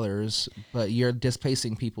some dollars, but you're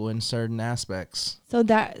displacing people in certain aspects.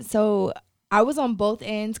 So I was on both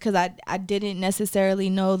ends because I didn't necessarily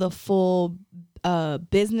know the full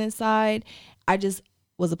business side. I just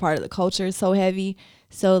was a part of the culture so heavy.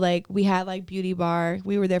 So like we had like Beauty Bar.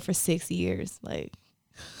 We were there for 6 years. Like,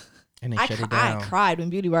 and they shut it down. I cried when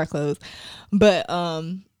Beauty Bar closed, but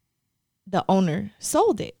the owner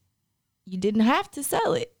sold it. You didn't have to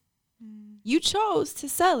sell it. You chose to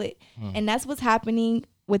sell it. And that's what's happening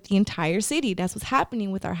with the entire city. That's what's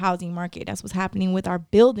happening with our housing market. That's what's happening with our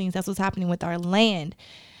buildings. That's what's happening with our land.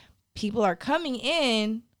 People are coming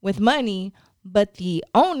in with money, but the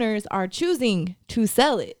owners are choosing to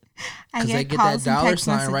sell it. Because they get that dollar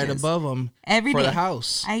sign right above them every for day. the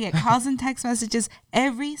house. I get calls and text messages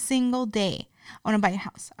every single day. I want to buy a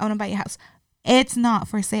house. I want to buy a house. It's not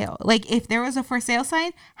for sale. Like if there was a for sale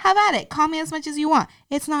sign, have at it. Call me as much as you want.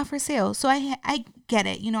 It's not for sale. So I get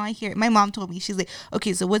it. You know, I hear it. My mom told me, she's like,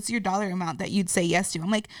 okay, so what's your dollar amount that you'd say yes to?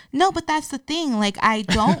 I'm like, no, but that's the thing. Like, I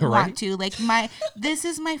don't Right? want to. Like, this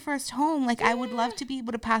is my first home. Like, I would love to be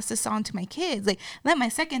able to pass this on to my kids. Like, let my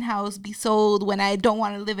second house be sold when I don't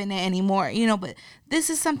want to live in it anymore. You know, but this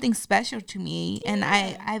is something special to me, and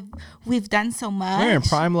we've done so much. We're in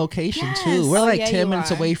prime location too. We're like 10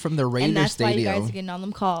 minutes away from the Raiders and that's stadium. why you guys are getting on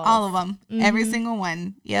them calls. All of them, every single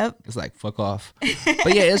one. Yep. It's like fuck off.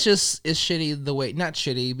 But yeah, it's shitty the way, not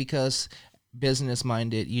shitty because business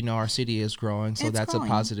minded, you know, our city is growing, so that's growing. A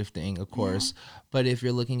positive thing, of course. Yeah. But if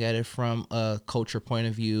you're looking at it from a culture point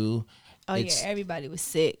of view, everybody was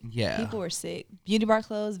sick. Yeah, people were sick. Beauty Bar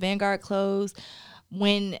closed, Vanguard closed.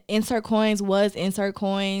 When Insert Coins was Insert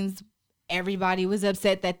Coins, everybody was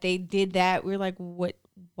upset that they did that. We were like, what?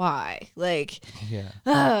 Why? Like,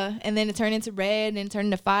 and then it turned into Red, and then it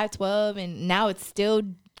turned into 512, and now it's still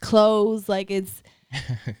closed. Like it's.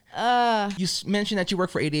 You mentioned that you work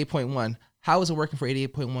for 88.1. How is it working for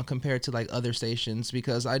 88.1 compared to like other stations?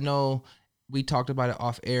 Because I know we talked about it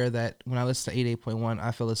off air that when I listen to 88.1,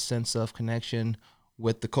 I feel a sense of connection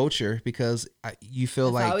with the culture because you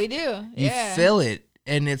feel That's like how we do. You feel it.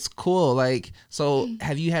 And it's cool. Like, so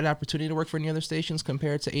have you had the opportunity to work for any other stations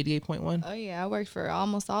compared to 88.1? Oh yeah, I worked for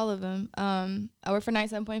almost all of them. I worked for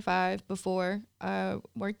 97.5 before. I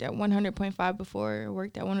worked at 100.5 before. I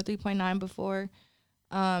worked at 103.9 before.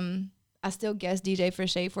 I still guest DJ for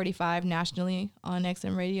Shade 45 nationally on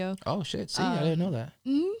XM Radio. Oh shit! See, I didn't know that.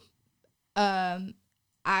 Mm-hmm.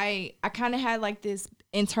 I kind of had like this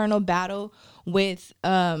internal battle with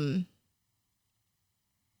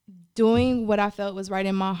doing what I felt was right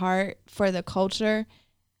in my heart for the culture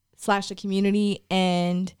 / the community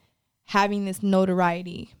and having this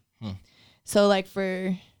notoriety. So like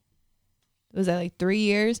was that like 3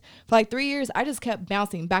 years? For like 3 years, I just kept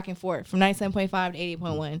bouncing back and forth from 97.5 to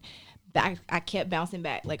 88.1. I kept bouncing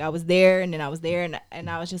back. Like I was there and then I was there and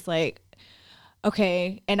I was just like,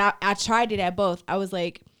 okay. And I tried it at both. I was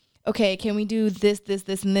like, okay, can we do this,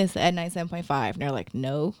 and this at 97.5? And they're like,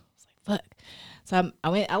 no. I was like, fuck. So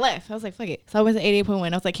I left. I was like, fuck it. So I went to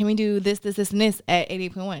 88.1. I was like, can we do this, and this at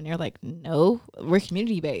 88.1? And they're like, no, we're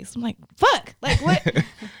community based. I'm like, fuck. Like what?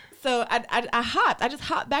 So I hopped. I just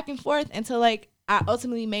hopped back and forth until like I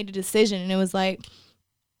ultimately made a decision, and it was like,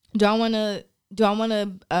 do I want to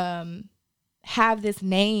have this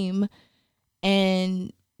name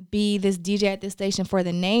and be this DJ at this station for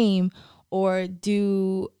the name, or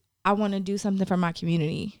do I want to do something for my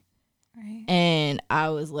community? Right. And I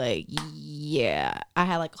was like, yeah. I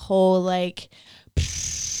had like a whole like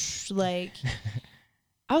I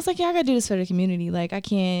was like, yeah, I gotta do this for the community. Like I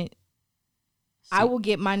can't. I will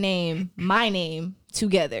get my name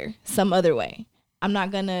together some other way. I'm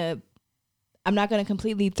not gonna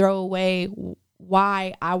completely throw away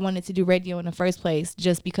why I wanted to do radio in the first place,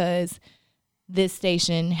 just because this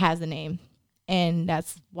station has a name. And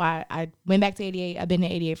that's why I went back to 88. I've been to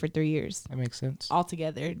 88 for 3 years. That makes sense.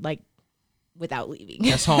 Altogether, like, without leaving.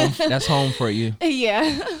 That's home. That's home for you.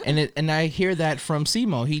 Yeah. And I hear that from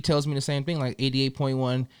Simo. He tells me the same thing. Like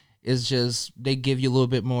 88.1 is just, they give you a little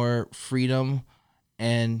bit more freedom.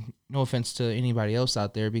 And no offense to anybody else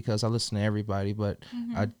out there, because I listen to everybody, but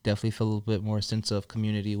I definitely feel a little bit more sense of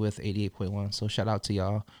community with 88.1. So shout out to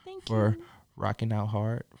y'all for rocking out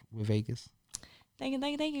hard with Vegas. Thank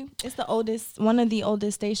you. It's the oldest, one of the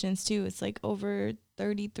oldest stations too. It's like over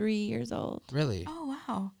 33 years old. Really? Oh,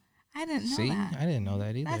 wow. I didn't know See, that. I didn't know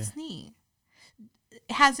that either. That's neat.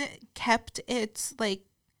 Has it kept its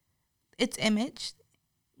image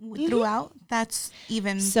throughout? That's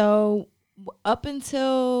even. So up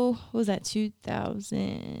until, what was that,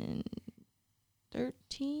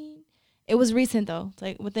 2013? It was recent though. It's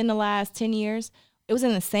like within the last 10 years, it was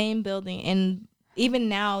in the same building. And even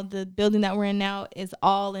now, the building that we're in now is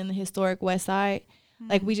all in the historic West Side.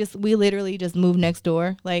 Like we literally just moved next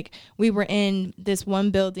door. Like we were in this one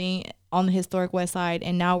building on the historic West Side,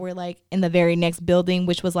 and now we're like in the very next building,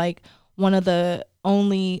 which was like one of the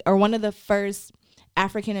first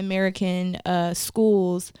African American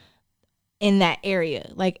schools in that area.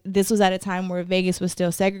 Like this was at a time where Vegas was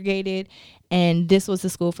still segregated, and this was the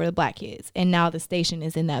school for the Black kids. And now the station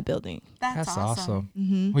is in that building. That's awesome.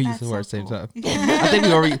 Mm-hmm. We used the That's word at the so same time. cool. I think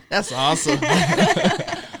we already. That's awesome.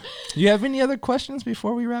 You have any other questions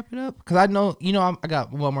before we wrap it up? Because I know, I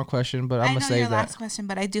got one more question, but I'm going to save your that. last question,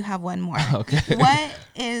 but I do have one more. Okay. What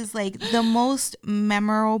is like the most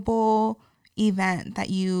memorable event that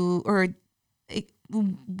you, or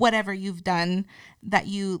whatever you've done that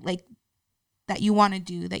you like, that you want to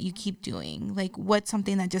do, that you keep doing? Like, what's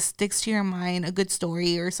something that just sticks to your mind, a good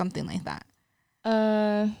story or something like that?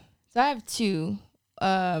 So I have two.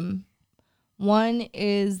 One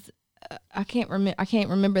is, I can't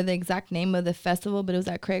remember the exact name of the festival, but it was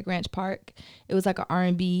at Craig Ranch Park. It was like an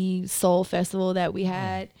R&B soul festival that we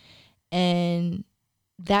had, and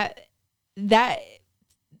that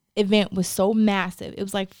event was so massive. It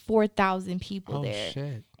was like 4,000 people there.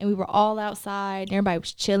 Shit. And we were all outside, and everybody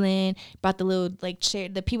was chilling. Brought the little like chair.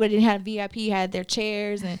 The people that didn't have VIP had their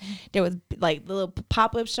chairs, and there was like the little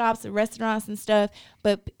pop-up shops and restaurants and stuff.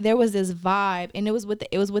 But there was this vibe, and it was with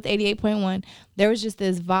 88.1. There was just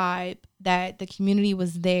this vibe that the community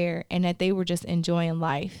was there, and that they were just enjoying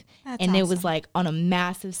life. That's and it was awesome. like on a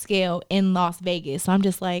massive scale in Las Vegas. So I'm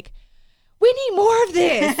just like, we need more of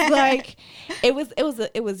this. Like it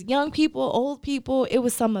was young people, old people. It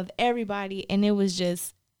was some of everybody, and it was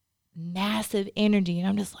just massive energy. And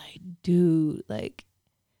I'm just like, dude, like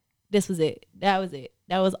this was it. That was it.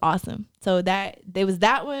 That was awesome. So there was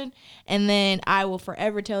that one, and then I will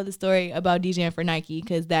forever tell the story about DJing for Nike,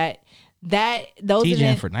 because those DJing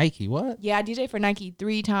events, for Nike, what? yeah, I DJed for Nike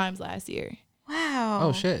 3 times last year. Wow.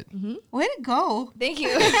 Oh shit. Way to go. Thank you.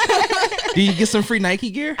 Did you get some free Nike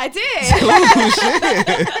gear? I did. Oh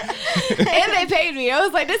shit. And they paid me. I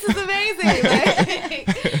was like, this is amazing. Like,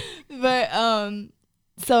 but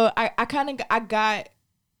so I kind of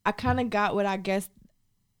got what I guess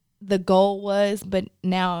the goal was, but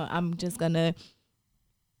now I'm just gonna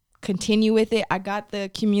continue with it. I got the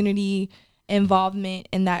community involvement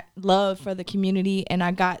and that love for the community, and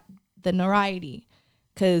I got the notoriety.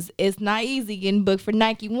 Because it's not easy getting booked for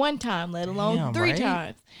Nike one time, let alone 3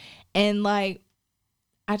 times. And like,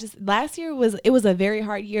 last year was a very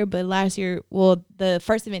hard year, but last year, well, the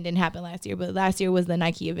first event didn't happen last year, but last year was the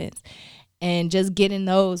Nike events. And just getting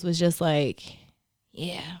those was just like,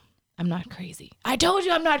 yeah, I'm not crazy. I told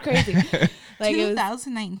you I'm not crazy. Like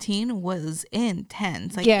 2019 was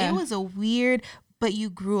intense. Like Yeah. it was a weird, but you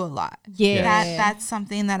grew a lot. Yeah. That's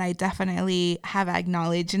something that I definitely have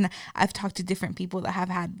acknowledged. And I've talked to different people that have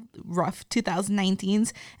had rough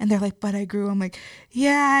 2019s, and they're like, but I grew. I'm like,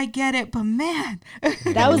 yeah, I get it. But man,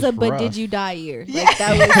 that was a but rough. did you die year. Like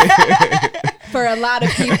that was for a lot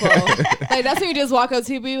of people. Like that's when you just walk up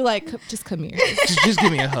to people like, just come here. just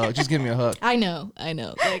give me a hug. Just give me a hug. I know.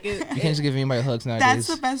 Like You can't just give anybody hugs nowadays. that's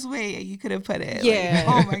the best way you could have put it. Yeah.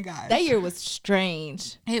 Like, oh my God. that year was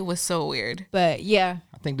strange. It was so weird. But yeah.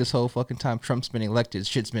 I think this whole fucking time Trump's been elected,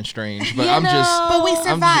 shit's been strange. But But we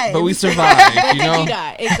survived. But we survived. You know. You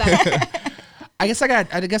die. Exactly. I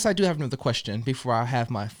guess I do have another question before I have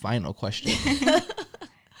my final question.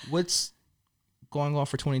 What's going on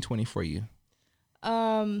for 2020 for you?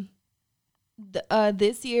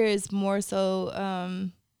 This year is more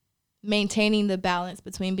so maintaining the balance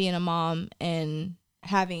between being a mom and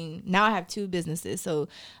now I have 2 businesses. So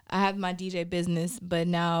I have my DJ business, but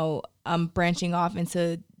now I'm branching off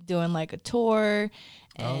into doing like a tour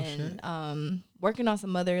and working on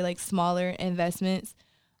some other like smaller investments.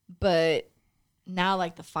 But now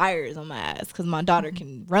like the fire is on my ass because my daughter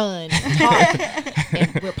can run and talk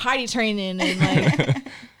and we're potty training and like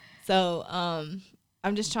so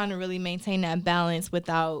I'm just trying to really maintain that balance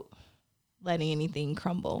without letting anything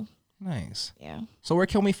crumble. Nice. Yeah. So where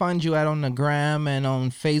can we find you at on the gram and on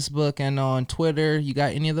Facebook and on Twitter? You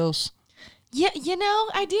got any of those? Yeah,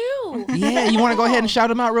 I do. Yeah, you want to go ahead and shout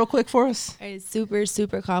them out real quick for us? It's super,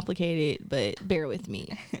 super complicated, but bear with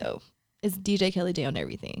me. So it's DJ Kelly J on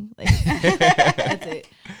everything. Like that's it.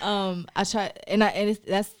 I try,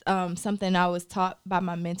 that's something I was taught by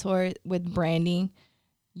my mentor with branding.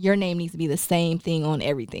 Your name needs to be the same thing on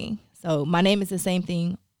everything. So my name is the same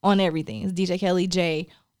thing on everything. It's DJ Kelly J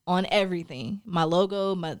on everything. My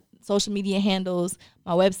logo, my social media handles,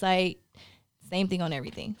 my website, same thing on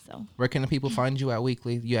everything. So where can the people find you at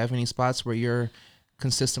weekly? Do you have any spots where you're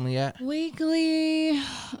consistently at? Weekly,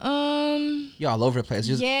 you're all over the place.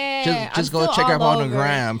 Just I'm go still check her out all on the over.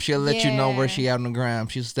 gram. She'll let you know where she Yeah. at on the gram.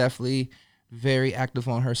 She's definitely very active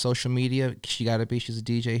on her social media. She gotta be. She's a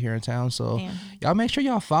DJ here in town. So Damn. y'all make sure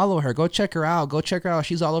y'all follow her. Go check her out.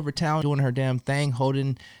 She's all over town doing her damn thing,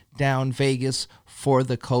 holding down Vegas for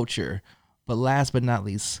the culture. But last but not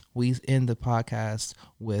least, we end the podcast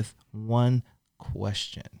with one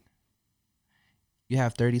question. You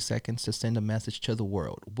have 30 seconds to send a message to the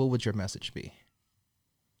world. What would your message be?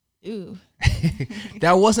 Ooh.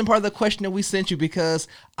 That wasn't part of the question that we sent you because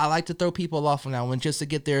I like to throw people off on that one just to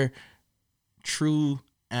get their true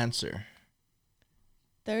answer.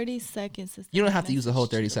 30 seconds. To You don't have to use the whole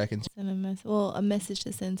 30 seconds. Send a message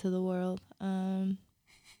to send to the world.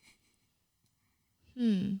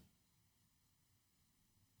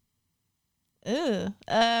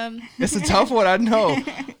 It's a tough one, I know.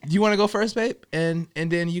 Do you want to go first, babe? And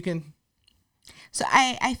then you can. So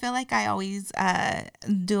I feel like I always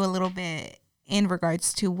do a little bit in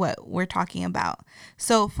regards to what we're talking about.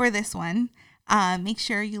 So for this one, make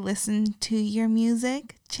sure you listen to your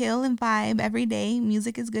music, chill and vibe every day.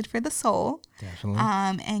 Music is good for the soul. Definitely.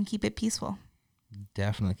 And keep it peaceful.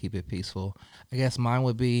 Definitely keep it peaceful. I guess mine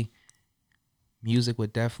would be music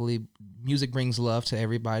brings love to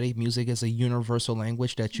everybody. Music is a universal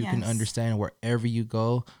language that you can understand wherever you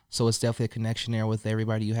go. So it's definitely a connection there with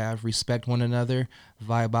everybody you have. Respect one another,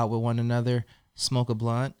 vibe out with one another, smoke a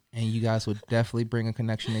blunt, and you guys would definitely bring a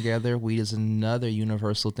connection together. Weed is another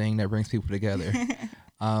universal thing that brings people together.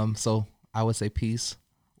 So I would say peace.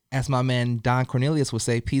 As my man Don Cornelius would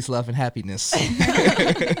say, peace, love, and happiness.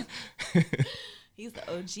 He's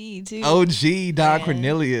the OG too. OG Don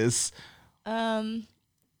Cornelius.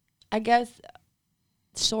 I guess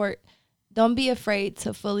short, don't be afraid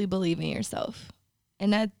to fully believe in yourself.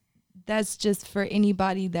 And that's just for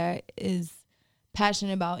anybody that is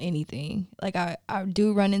passionate about anything. Like I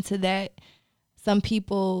do run into that. Some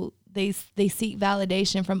people, they seek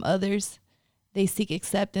validation from others. They seek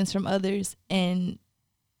acceptance from others, and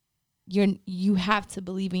you have to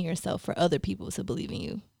believe in yourself for other people to believe in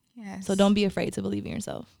you. Yes. So don't be afraid to believe in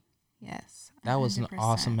yourself. Yes. 100%. That was an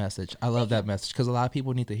awesome message. I love that message because a lot of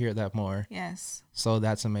people need to hear that more. Yes. So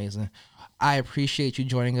that's amazing. I appreciate you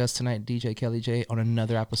joining us tonight, DJ Kelly J, on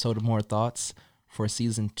another episode of More Thoughts for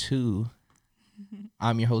season 2.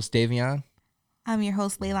 I'm your host, Davion. I'm your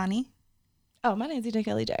host, Leilany. Oh, my name's DJ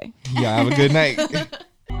Kelly J. Yeah, have a good night.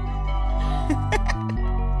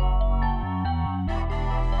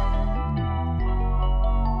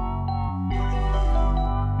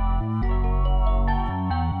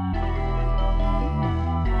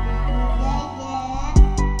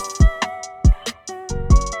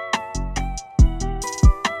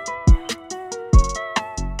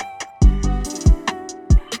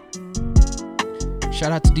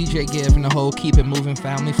 Shout out to DJ Give and the whole Keep It Moving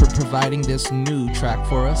family for providing this new track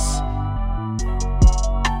for us.